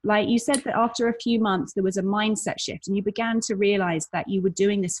mentioned. Like you said that after a few months, there was a mindset shift and you began to realize that you were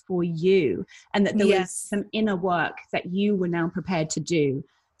doing this for you, and that there was some inner work that you were now prepared to do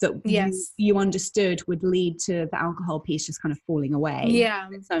that you understood would lead to the alcohol piece just kind of falling away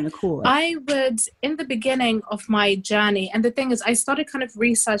on its own accord? I would, in the beginning of my journey, and the thing is, I started kind of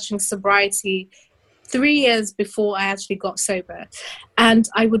researching sobriety 3 years before I actually got sober. And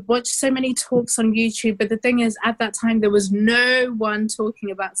I would watch so many talks on YouTube. But the thing is, at that time, there was no one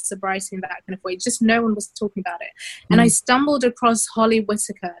talking about sobriety in that kind of way. Just no one was talking about it. And I stumbled across Holly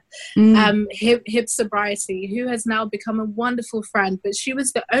Whitaker, Hip Sobriety, who has now become a wonderful friend. But she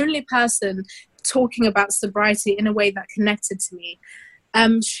was the only person talking about sobriety in a way that connected to me.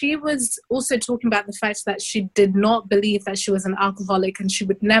 She was also talking about the fact that she did not believe that she was an alcoholic and she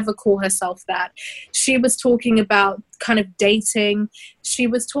would never call herself that. She was talking about kind of dating. She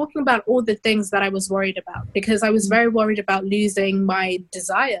was talking about all the things that I was worried about, because I was very worried about losing my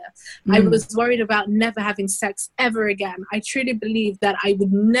desire. I was worried about never having sex ever again. I truly believed that I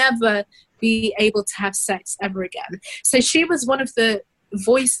would never be able to have sex ever again. So she was one of the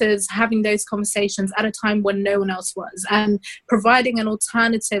voices having those conversations at a time when no one else was, and providing an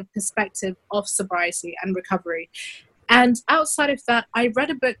alternative perspective of sobriety and recovery. And outside of that, I read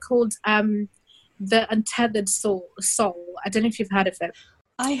a book called The Untethered Soul. I don't know if you've heard of it.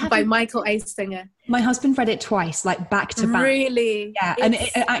 By Michael A. Singer. My husband read it twice, like back to back. Really? Yeah, and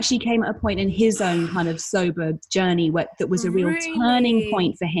it actually came at a point in his own kind of sober journey that was a real turning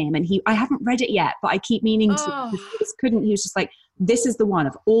point for him. And I haven't read it yet, but I keep meaning to. He was just like, this is the one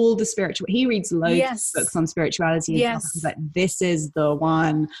of all the spiritual. He reads loads of books on spirituality. And stuff. He's like, this is the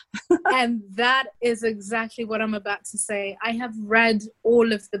one. And that is exactly what I'm about to say. I have read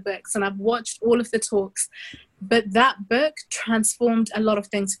all of the books and I've watched all of the talks, but that book transformed a lot of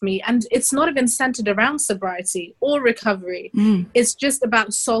things for me. And it's not even centered around sobriety or recovery. It's just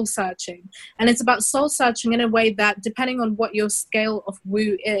about soul searching. And it's about soul searching in a way that, depending on what your scale of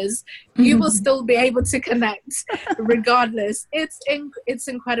woo is, you will still be able to connect regardless. It's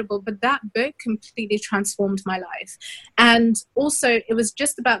incredible. But that book completely transformed my life. And also, it was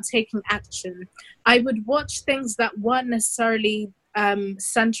just about taking action. I would watch things that weren't necessarily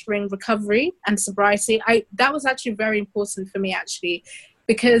centering recovery and sobriety. That was actually very important for me, actually,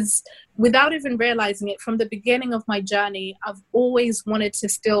 because without even realizing it, from the beginning of my journey, I've always wanted to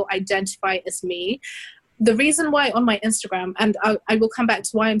still identify as me. The reason why on my Instagram, and I will come back to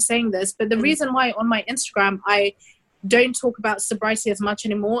why I'm saying this, but the reason why on my Instagram I don't talk about sobriety as much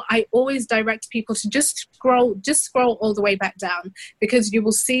anymore, I always direct people to just scroll all the way back down, because you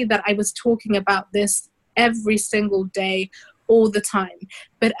will see that I was talking about this every single day, all the time.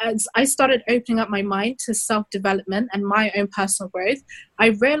 But as I started opening up my mind to self-development and my own personal growth, I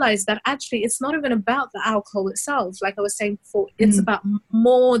realized that actually it's not even about the alcohol itself. Like I was saying before, it's about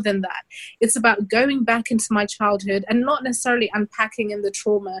more than that. It's about going back into my childhood and not necessarily unpacking in the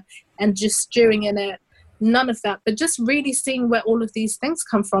trauma and just stewing in it. None of that, but just really seeing where all of these things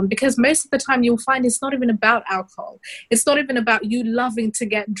come from. Because most of the time you'll find it's not even about alcohol. It's not even about you loving to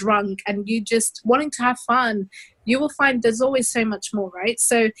get drunk and you just wanting to have fun. You will find there's always so much more, right?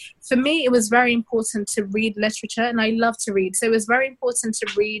 So for me, it was very important to read literature, and I love to read. So it was very important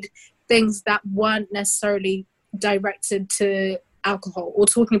to read things that weren't necessarily directed to alcohol or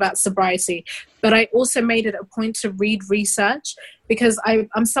talking about sobriety. But I also made it a point to read research, because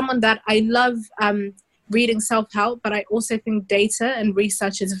I'm someone that I love reading self-help, but I also think data and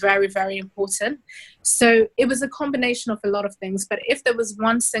research is very, very important. So it was a combination of a lot of things. But if there was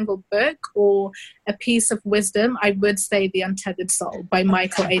one single book or a piece of wisdom, I would say The Untethered Soul by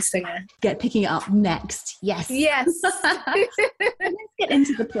Michael A. Singer. Picking it up next. Yes. Let's get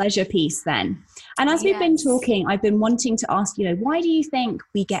into the pleasure piece then. And as we've been talking, I've been wanting to ask, why do you think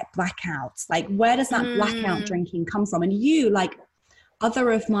we get blackouts? Like, where does that blackout drinking come from? And you, like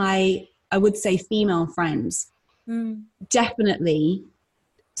other of my, I would say, female friends, definitely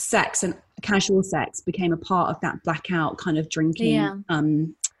sex and casual sex became a part of that blackout kind of drinking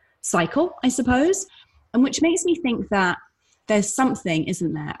cycle, I suppose. And which makes me think that there's something,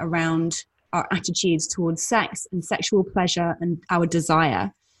 isn't there, around our attitudes towards sex and sexual pleasure and our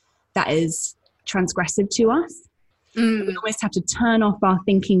desire that is transgressive to us. We almost have to turn off our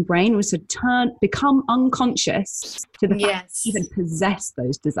thinking brain, also become unconscious to the fact that we even possess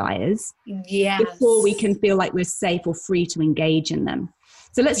those desires before we can feel like we're safe or free to engage in them.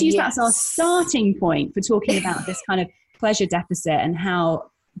 So let's use that as our starting point for talking about this kind of pleasure deficit and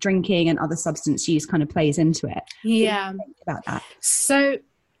how drinking and other substance use kind of plays into it. Yeah. Think about that. So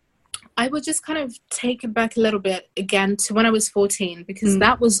I would just kind of take it back a little bit again to when I was 14, because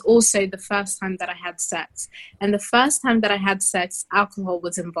that was also the first time that I had sex. And the first time that I had sex, alcohol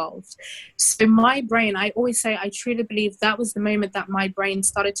was involved. So my brain, I always say, I truly believe that was the moment that my brain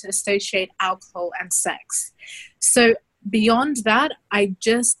started to associate alcohol and sex. So beyond that, I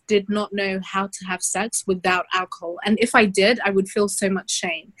just did not know how to have sex without alcohol. And if I did, I would feel so much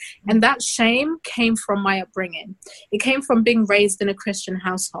shame. And that shame came from my upbringing. It came from being raised in a Christian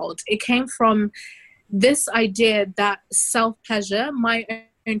household. It came from this idea that self-pleasure, my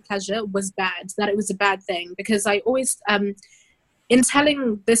own pleasure, was bad, that it was a bad thing. Because I always... in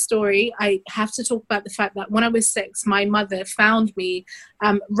telling this story, I have to talk about the fact that when I was 6, my mother found me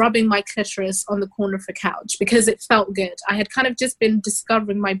rubbing my clitoris on the corner of the couch because it felt good. I had kind of just been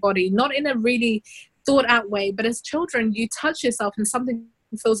discovering my body, not in a really thought out way, but as children, you touch yourself and something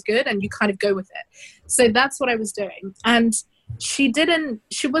feels good and you kind of go with it. So that's what I was doing. And she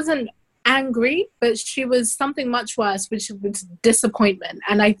wasn't angry, but she was something much worse, which was disappointment.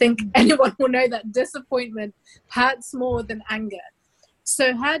 And I think anyone will know that disappointment hurts more than anger.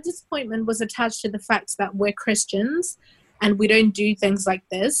 So her disappointment was attached to the fact that we're Christians and we don't do things like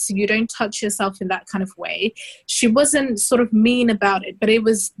this. You don't touch yourself in that kind of way. She wasn't sort of mean about it, but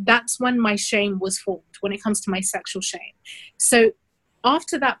that's when my shame was formed, when it comes to my sexual shame. So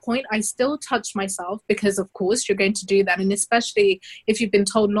after that point, I still touch myself because, of course, you're going to do that. And especially if you've been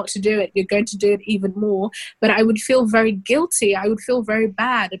told not to do it, you're going to do it even more. But I would feel very guilty. I would feel very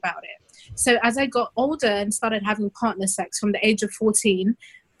bad about it. So as I got older and started having partner sex from the age of 14,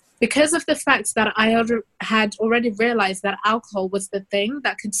 because of the fact that I had already realized that alcohol was the thing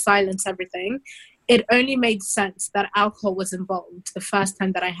that could silence everything, it only made sense that alcohol was involved the first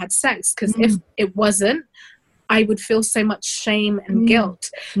time that I had sex. Because if it wasn't, I would feel so much shame and guilt.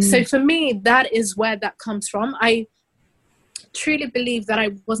 So for me, that is where that comes from. I truly believe that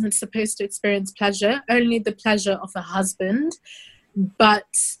I wasn't supposed to experience pleasure, only the pleasure of a husband. But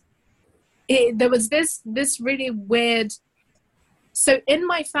there was this really weird... So in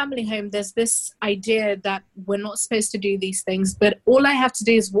my family home, there's this idea that we're not supposed to do these things, but all I have to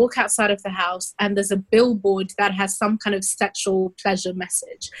do is walk outside of the house and there's a billboard that has some kind of sexual pleasure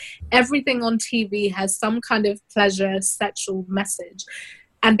message. Everything on TV has some kind of pleasure, sexual message.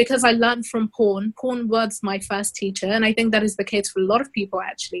 And because I learned from porn was my first teacher, and I think that is the case for a lot of people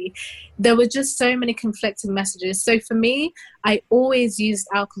actually, there were just so many conflicting messages. So for me, I always used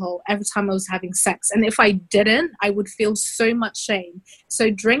alcohol every time I was having sex. And if I didn't, I would feel so much shame. So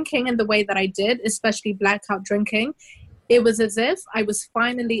drinking in the way that I did, especially blackout drinking, it was as if I was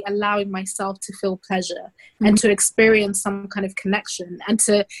finally allowing myself to feel pleasure and to experience some kind of connection, and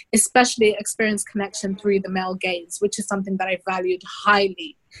to especially experience connection through the male gaze, which is something that I valued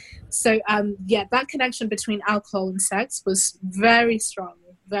highly. So, that connection between alcohol and sex was very strong,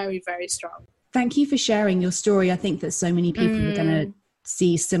 very, very strong. Thank you for sharing your story. I think that so many people are going to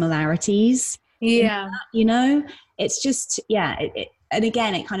see similarities. Yeah. You know, it's just, and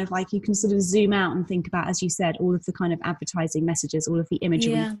again, it kind of like you can sort of zoom out and think about, as you said, all of the kind of advertising messages, all of the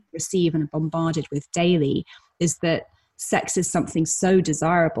imagery we receive and are bombarded with daily, is that sex is something so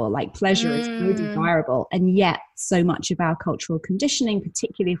desirable, like pleasure is so desirable. And yet so much of our cultural conditioning,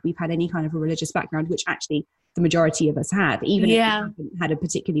 particularly if we've had any kind of a religious background, which actually the majority of us have, even if we haven't had a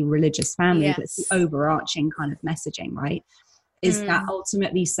particularly religious family, but it's the overarching kind of messaging, right? Is that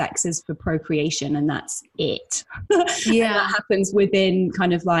ultimately sex is for procreation and that's it. And that happens within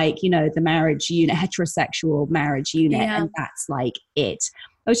kind of like, you know, the marriage unit, heterosexual marriage unit, and that's like it.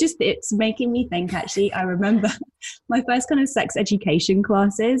 It's making me think, actually, I remember my first kind of sex education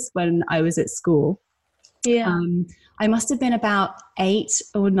classes when I was at school. I must have been about 8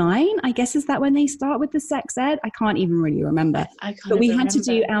 or 9, I guess. Is that when they start with the sex ed? I can't even really remember. But we had to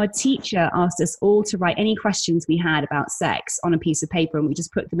do, our teacher asked us all to write any questions we had about sex on a piece of paper, and we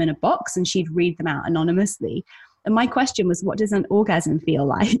just put them in a box and she'd read them out anonymously. And my question was, what does an orgasm feel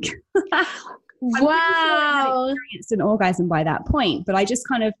like? Wow. I experienced an orgasm by that point, but I just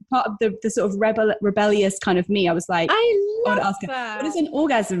kind of, part of the sort of rebellious kind of me, I was like, I would ask her, what does an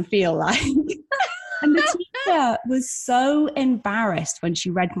orgasm feel like? And the teacher was so embarrassed when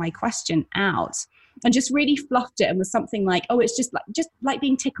she read my question out and just really fluffed it and was something like, oh, it's just like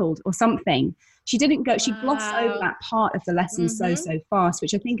being tickled or something. She didn't go, she glossed over that part of the lesson so fast,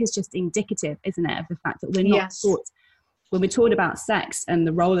 which I think is just indicative, isn't it, of the fact that we're not taught, when we're taught about sex and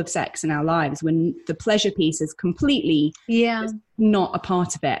the role of sex in our lives, when the pleasure piece is completely not a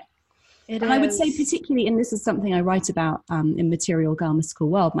part of it. I would say particularly, and this is something I write about in Material Girl Mystical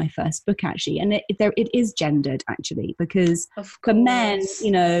World, my first book actually, and it is gendered actually, because for men,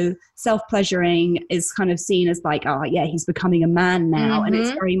 you know, self-pleasuring is kind of seen as like, oh yeah, he's becoming a man now, and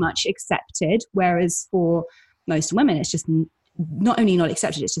it's very much accepted, whereas for most women it's just not only not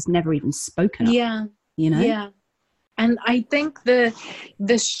accepted, it's just never even spoken of. You know? And I think the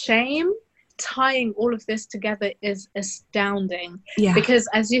shame tying all of this together is astounding, because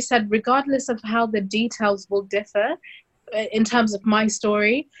as you said, regardless of how the details will differ, in terms of my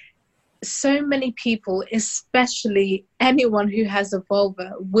story, so many people, especially anyone who has a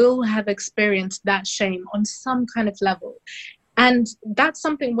vulva, will have experienced that shame on some kind of level. And that's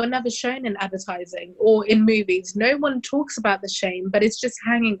something we're never shown in advertising or in movies. No one talks about the shame, but it's just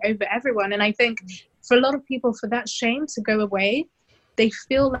hanging over everyone. And I think for a lot of people, for that shame to go away, they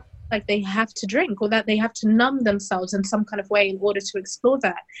feel like they have to drink, or that they have to numb themselves in some kind of way in order to explore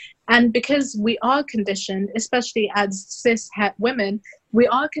that. And because we are conditioned, especially as cis het women, we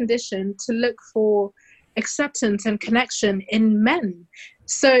are conditioned to look for acceptance and connection in men.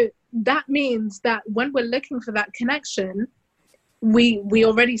 So that means that when we're looking for that connection, we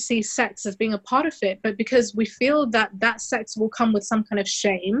already see sex as being a part of it. But because we feel that that sex will come with some kind of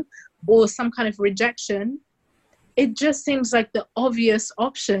shame or some kind of rejection, it just seems like the obvious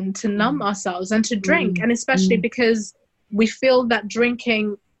option to numb ourselves and to drink. And especially because we feel that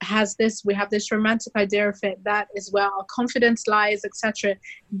drinking we have this romantic idea of it, that is where our confidence lies, etc.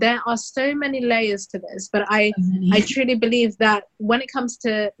 There are so many layers to this, but I truly believe that when it comes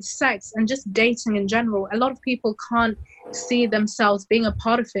to sex and just dating in general, a lot of people can't see themselves being a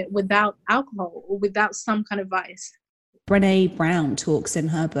part of it without alcohol or without some kind of vice. Brené Brown talks in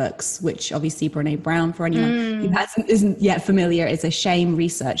her books, which obviously Brené Brown, for anyone who isn't yet familiar, is a shame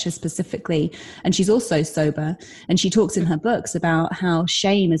researcher specifically. And she's also sober. And she talks in her books about how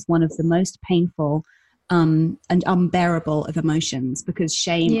shame is one of the most painful and unbearable of emotions, because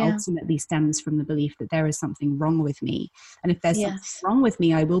shame ultimately stems from the belief that there is something wrong with me. And if there's something wrong with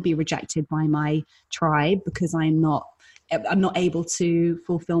me, I will be rejected by my tribe because I'm not able to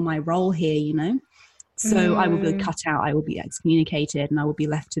fulfill my role here, you know? So I will be cut out, I will be excommunicated, and I will be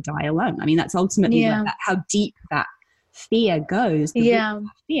left to die alone. I mean, that's ultimately how deep that fear goes.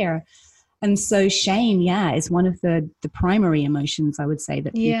 Fear. And so shame, is one of the primary emotions, I would say,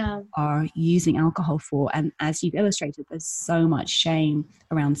 that people are using alcohol for. And as you've illustrated, there's so much shame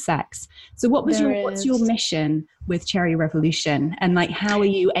around sex. So what's your mission with Cherry Revolution? And like, how are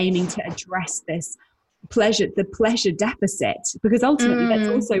you aiming to address this the pleasure deficit? Because ultimately, let's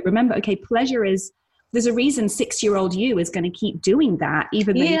also remember, okay, pleasure is, there's a reason 6-year-old you is going to keep doing that,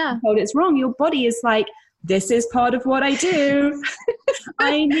 even though you're told it's wrong. Your body is like, this is part of what I do.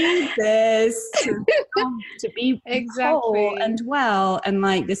 I need this to be whole and well. And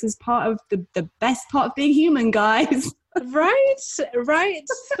like, this is part of the best part of being human, guys. Right.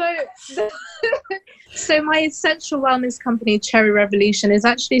 So my sexual wellness company, Cherry Revolution, is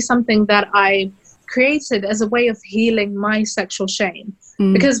actually something that I created as a way of healing my sexual shame.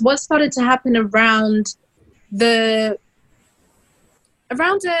 Because what started to happen around a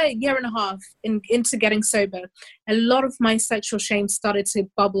year and a half into getting sober, a lot of my sexual shame started to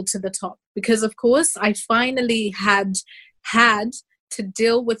bubble to the top, because of course I finally had to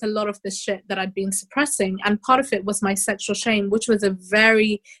deal with a lot of the shit that I'd been suppressing, and part of it was my sexual shame, which was a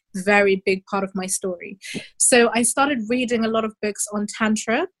very, very big part of my story. So I started reading a lot of books on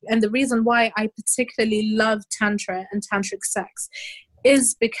Tantra, and the reason why I particularly love Tantra and Tantric sex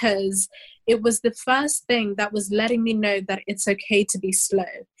is because it was the first thing that was letting me know that it's okay to be slow,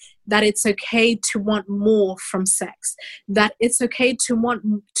 that it's okay to want more from sex, that it's okay to want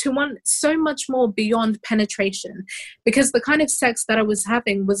so much more beyond penetration. Because the kind of sex that I was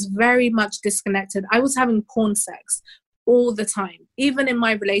having was very much disconnected. I was having porn sex all the time, even in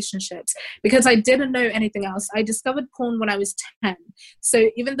my relationships, because I didn't know anything else. I discovered porn when I was 10. So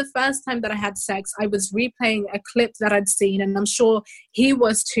even the first time that I had sex, I was replaying a clip that I'd seen, and I'm sure he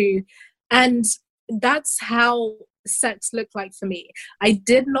was too. And that's how sex looked like for me. I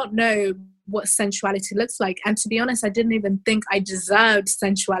did not know what sensuality looks like. And to be honest, I didn't even think I deserved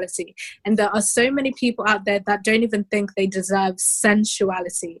sensuality. And there are so many people out there that don't even think they deserve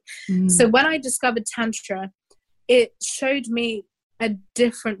sensuality. So when I discovered Tantra, it showed me a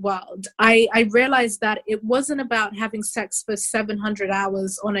different world. I realized that it wasn't about having sex for 700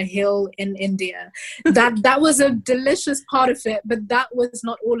 hours on a hill in India. That was a delicious part of it, but that was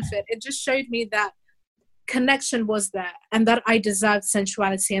not all of it. It just showed me that connection was there, and that I deserved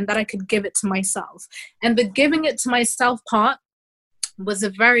sensuality, and that I could give it to myself. And the giving it to myself part was a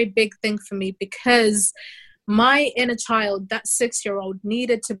very big thing for me, because my inner child, that 6-year-old,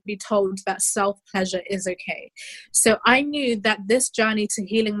 needed to be told that self-pleasure is okay. So I knew that this journey to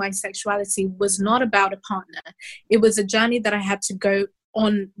healing my sexuality was not about a partner. It was a journey that I had to go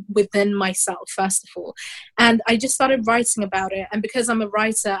on within myself, first of all. And I just started writing about it. And because I'm a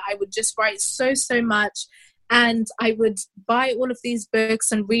writer, I would just write so much. And I would buy all of these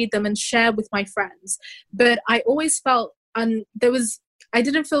books and read them and share with my friends. But I always felt, I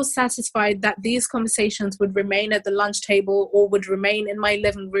didn't feel satisfied that these conversations would remain at the lunch table or would remain in my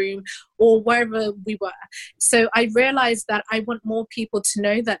living room or wherever we were. So I realized that I want more people to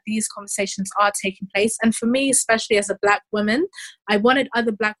know that these conversations are taking place. And for me, especially as a Black woman, I wanted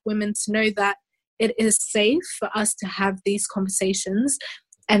other Black women to know that it is safe for us to have these conversations.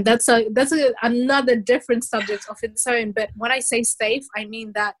 And that's another different subject of its own. But when I say safe, I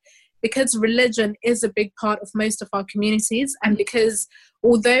mean that because religion is a big part of most of our communities, and because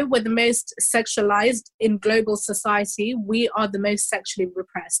although we're the most sexualized in global society, we are the most sexually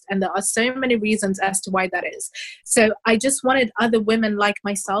repressed. And there are so many reasons as to why that is. So I just wanted other women like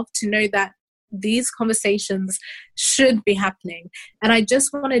myself to know that these conversations should be happening. And I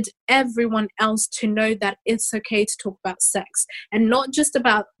just wanted everyone else to know that it's okay to talk about sex, and not just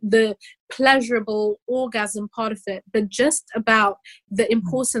about the pleasurable orgasm part of it, but just about the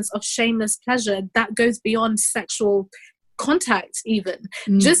importance of shameless pleasure that goes beyond sexual contact even.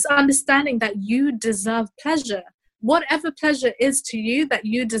 Just understanding that you deserve pleasure, whatever pleasure is to you, that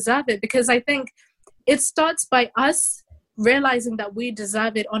you deserve it. Because I think it starts by us realizing that we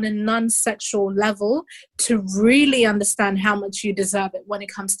deserve it on a non-sexual level to really understand how much you deserve it when it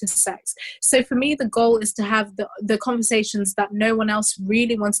comes to sex. So for me, the goal is to have the conversations that no one else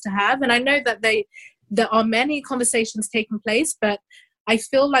really wants to have. And I know that there are many conversations taking place, but I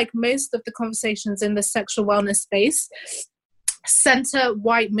feel like most of the conversations in the sexual wellness space center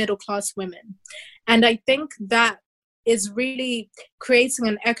white middle-class women. And I think that is really creating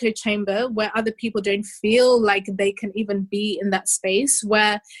an echo chamber where other people don't feel like they can even be in that space,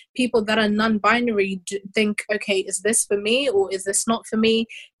 where people that are non-binary think, okay, is this for me or is this not for me?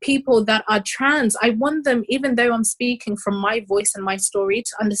 People that are trans, I want them, even though I'm speaking from my voice and my story,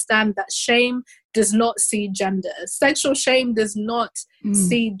 to understand that shame does not see gender. Sexual shame does not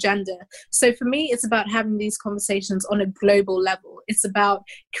see gender. So for me, it's about having these conversations on a global level. It's about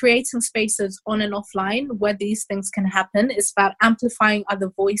creating spaces on and offline where these things can happen. It's about amplifying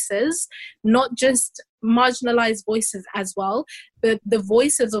other voices, not just marginalized voices as well, but the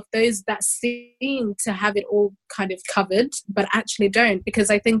voices of those that seem to have it all kind of covered, but actually don't. Because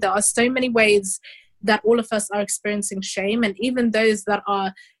I think there are so many ways that all of us are experiencing shame, and even those that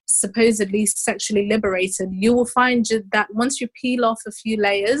are supposedly sexually liberated, you will find that once you peel off a few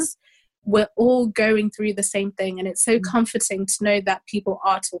layers, we're all going through the same thing. And it's so comforting to know that people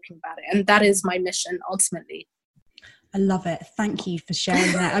are talking about it. And that is my mission ultimately. I love it. Thank you for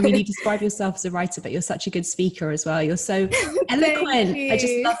sharing that. I mean, you describe yourself as a writer, but you're such a good speaker as well. You're so eloquent. I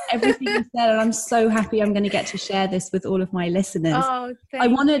just love everything you said. And I'm so happy I'm going to get to share this with all of my listeners. Oh, I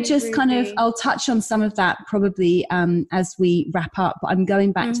want to just kind of, I'll touch on some of that probably as we wrap up, but I'm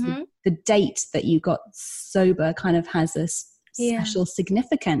going back to the date that you got sober kind of has a special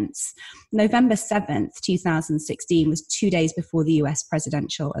significance. November 7th, 2016 was 2 days before the US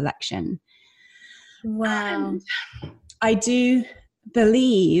presidential election. Wow. And I do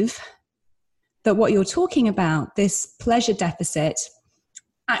believe that what you're talking about, this pleasure deficit,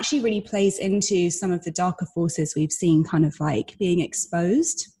 actually really plays into some of the darker forces we've seen kind of like being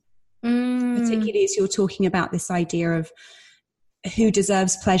exposed, particularly as you're talking about this idea of who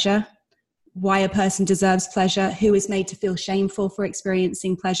deserves pleasure, why a person deserves pleasure, who is made to feel shameful for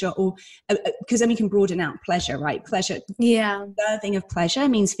experiencing pleasure, or because then we can broaden out pleasure, right? Pleasure, deserving of pleasure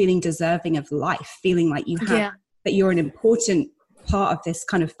means feeling deserving of life, feeling like you have, that you're an important part of this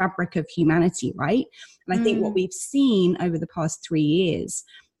kind of fabric of humanity, right? And I think what we've seen over the past 3 years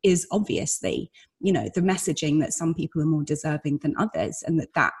is obviously, you know, the messaging that some people are more deserving than others, and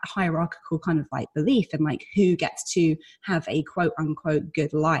that hierarchical kind of like belief and like who gets to have a quote unquote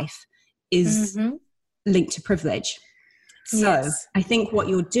good life is linked to privilege. So I think what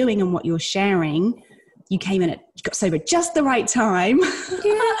you're doing and what you're sharing, you came in you got sober just the right time to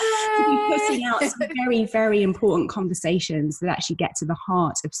be putting out some very, very important conversations that actually get to the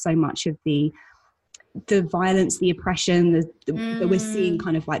heart of so much of the violence, the oppression that we're seeing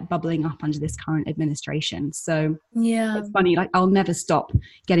kind of like bubbling up under this current administration. So it's funny, like I'll never stop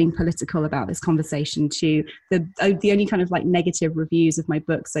getting political about this conversation too. The only kind of like negative reviews of my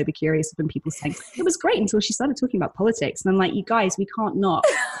book, Sober Curious, have been people saying it was great until she started talking about politics. And I'm like, you guys, we can't not.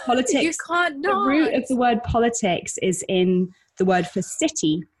 Politics, you can't not. The root of the word politics is in the word for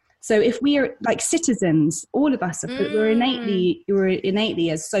city. So if we are like citizens, all of us we're innately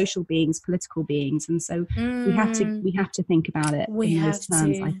as social beings, political beings, and so we have to think about it in those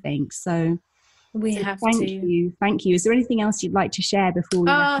terms, I think. So thank you. Is there anything else you'd like to share before we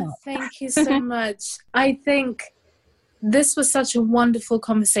wrap up? Thank you so much. I think this was such a wonderful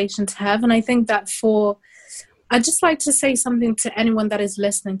conversation to have, and I think that for I'd just like to say something to anyone that is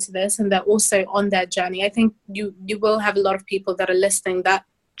listening to this and they're also on their journey. I think you will have a lot of people that are listening that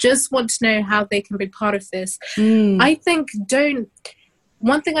just want to know how they can be part of this. I think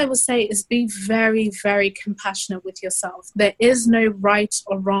one thing I will say is be very, very compassionate with yourself. There is no right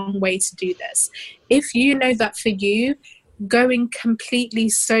or wrong way to do this. If you know that for you, going completely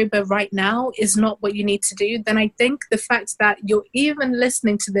sober right now is not what you need to do, then I think the fact that you're even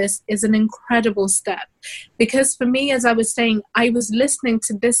listening to this is an incredible step. Because for me, as I was saying, I was listening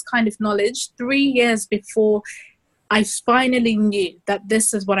to this kind of knowledge 3 years before I finally knew that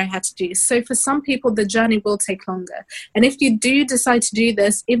this is what I had to do. So for some people, the journey will take longer. And if you do decide to do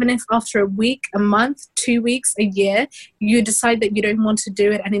this, even if after a week, a month, 2 weeks, a year, you decide that you don't want to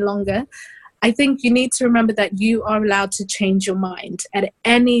do it any longer, I think you need to remember that you are allowed to change your mind at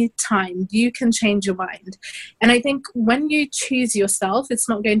any time. You can change your mind. And I think when you choose yourself, it's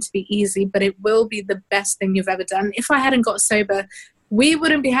not going to be easy, but it will be the best thing you've ever done. If I hadn't got sober, we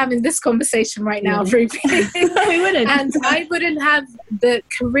wouldn't be having this conversation right now, Ruby. We wouldn't. And I wouldn't have the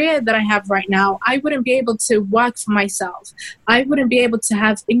career that I have right now. I wouldn't be able to work for myself. I wouldn't be able to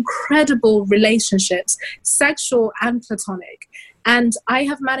have incredible relationships, sexual and platonic. And I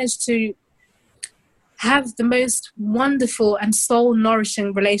have managed to have the most wonderful and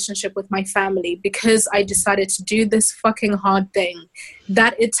soul-nourishing relationship with my family because I decided to do this fucking hard thing.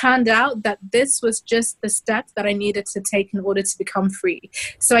 That it turned out that this was just the step that I needed to take in order to become free.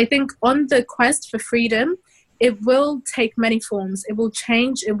 So I think on the quest for freedom, it will take many forms. It will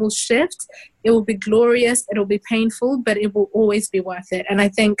change, it will shift, it will be glorious, it will be painful, but it will always be worth it. And I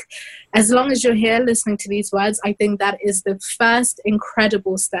think as long as you're here listening to these words, I think that is the first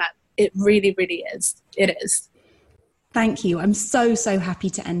incredible step. It really, really is. It is. Thank you. I'm so, so happy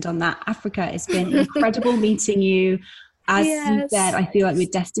to end on that. Africa, it's been incredible meeting you. As you said, I feel like we're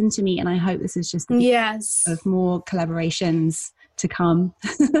destined to meet, and I hope this is just the beginning of more collaborations to come.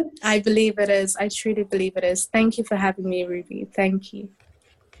 I believe it is. I truly believe it is. Thank you for having me, Ruby. Thank you.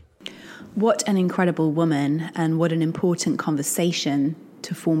 What an incredible woman, and what an important conversation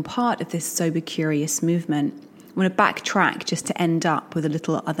to form part of this Sober Curious movement. I want to backtrack just to end up with a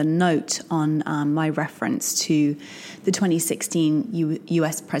little other note on my reference to the 2016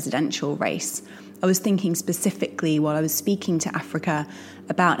 US presidential race. I was thinking specifically while I was speaking to Africa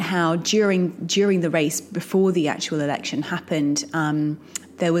about how during the race, before the actual election happened,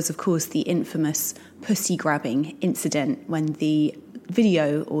 there was, of course, the infamous pussy grabbing incident when the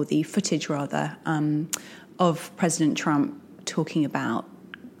video, or the footage rather, of President Trump talking about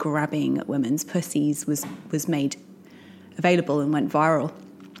grabbing at women's pussies was made available and went viral.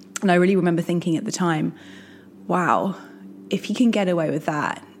 And I really remember thinking at the time, wow, if he can get away with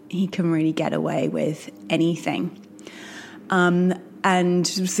that, he can really get away with anything. And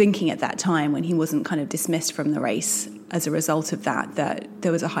thinking at that time, when he wasn't kind of dismissed from the race as a result of that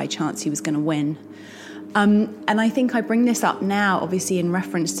there was a high chance he was going to win. And I think I bring this up now, obviously, in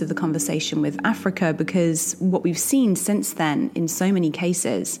reference to the conversation with Africa, because what we've seen since then in so many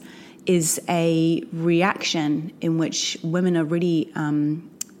cases is a reaction in which women are really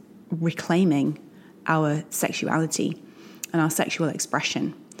reclaiming our sexuality and our sexual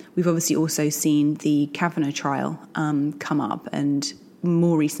expression. We've obviously also seen the Kavanaugh trial come up, and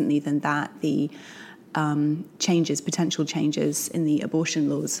more recently than that, the potential changes in the abortion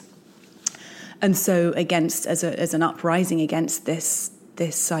laws. And so as an uprising against this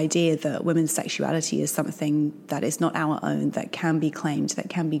idea that women's sexuality is something that is not our own, that can be claimed, that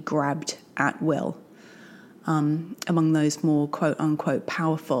can be grabbed at will, among those more quote-unquote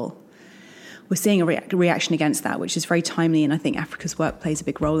powerful, we're seeing a reaction against that, which is very timely, and I think Africa's work plays a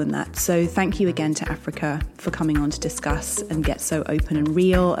big role in that. So thank you again to Africa for coming on to discuss and get so open and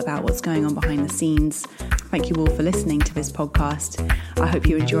real about what's going on behind the scenes. Thank you all for listening to this podcast. I hope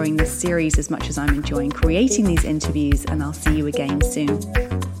you're enjoying this series as much as I'm enjoying creating these interviews, and I'll see you again soon.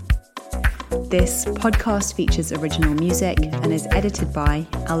 This podcast features original music and is edited by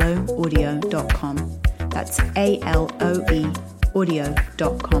aloeaudio.com. That's ALOE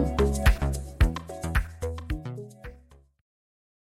audio.com.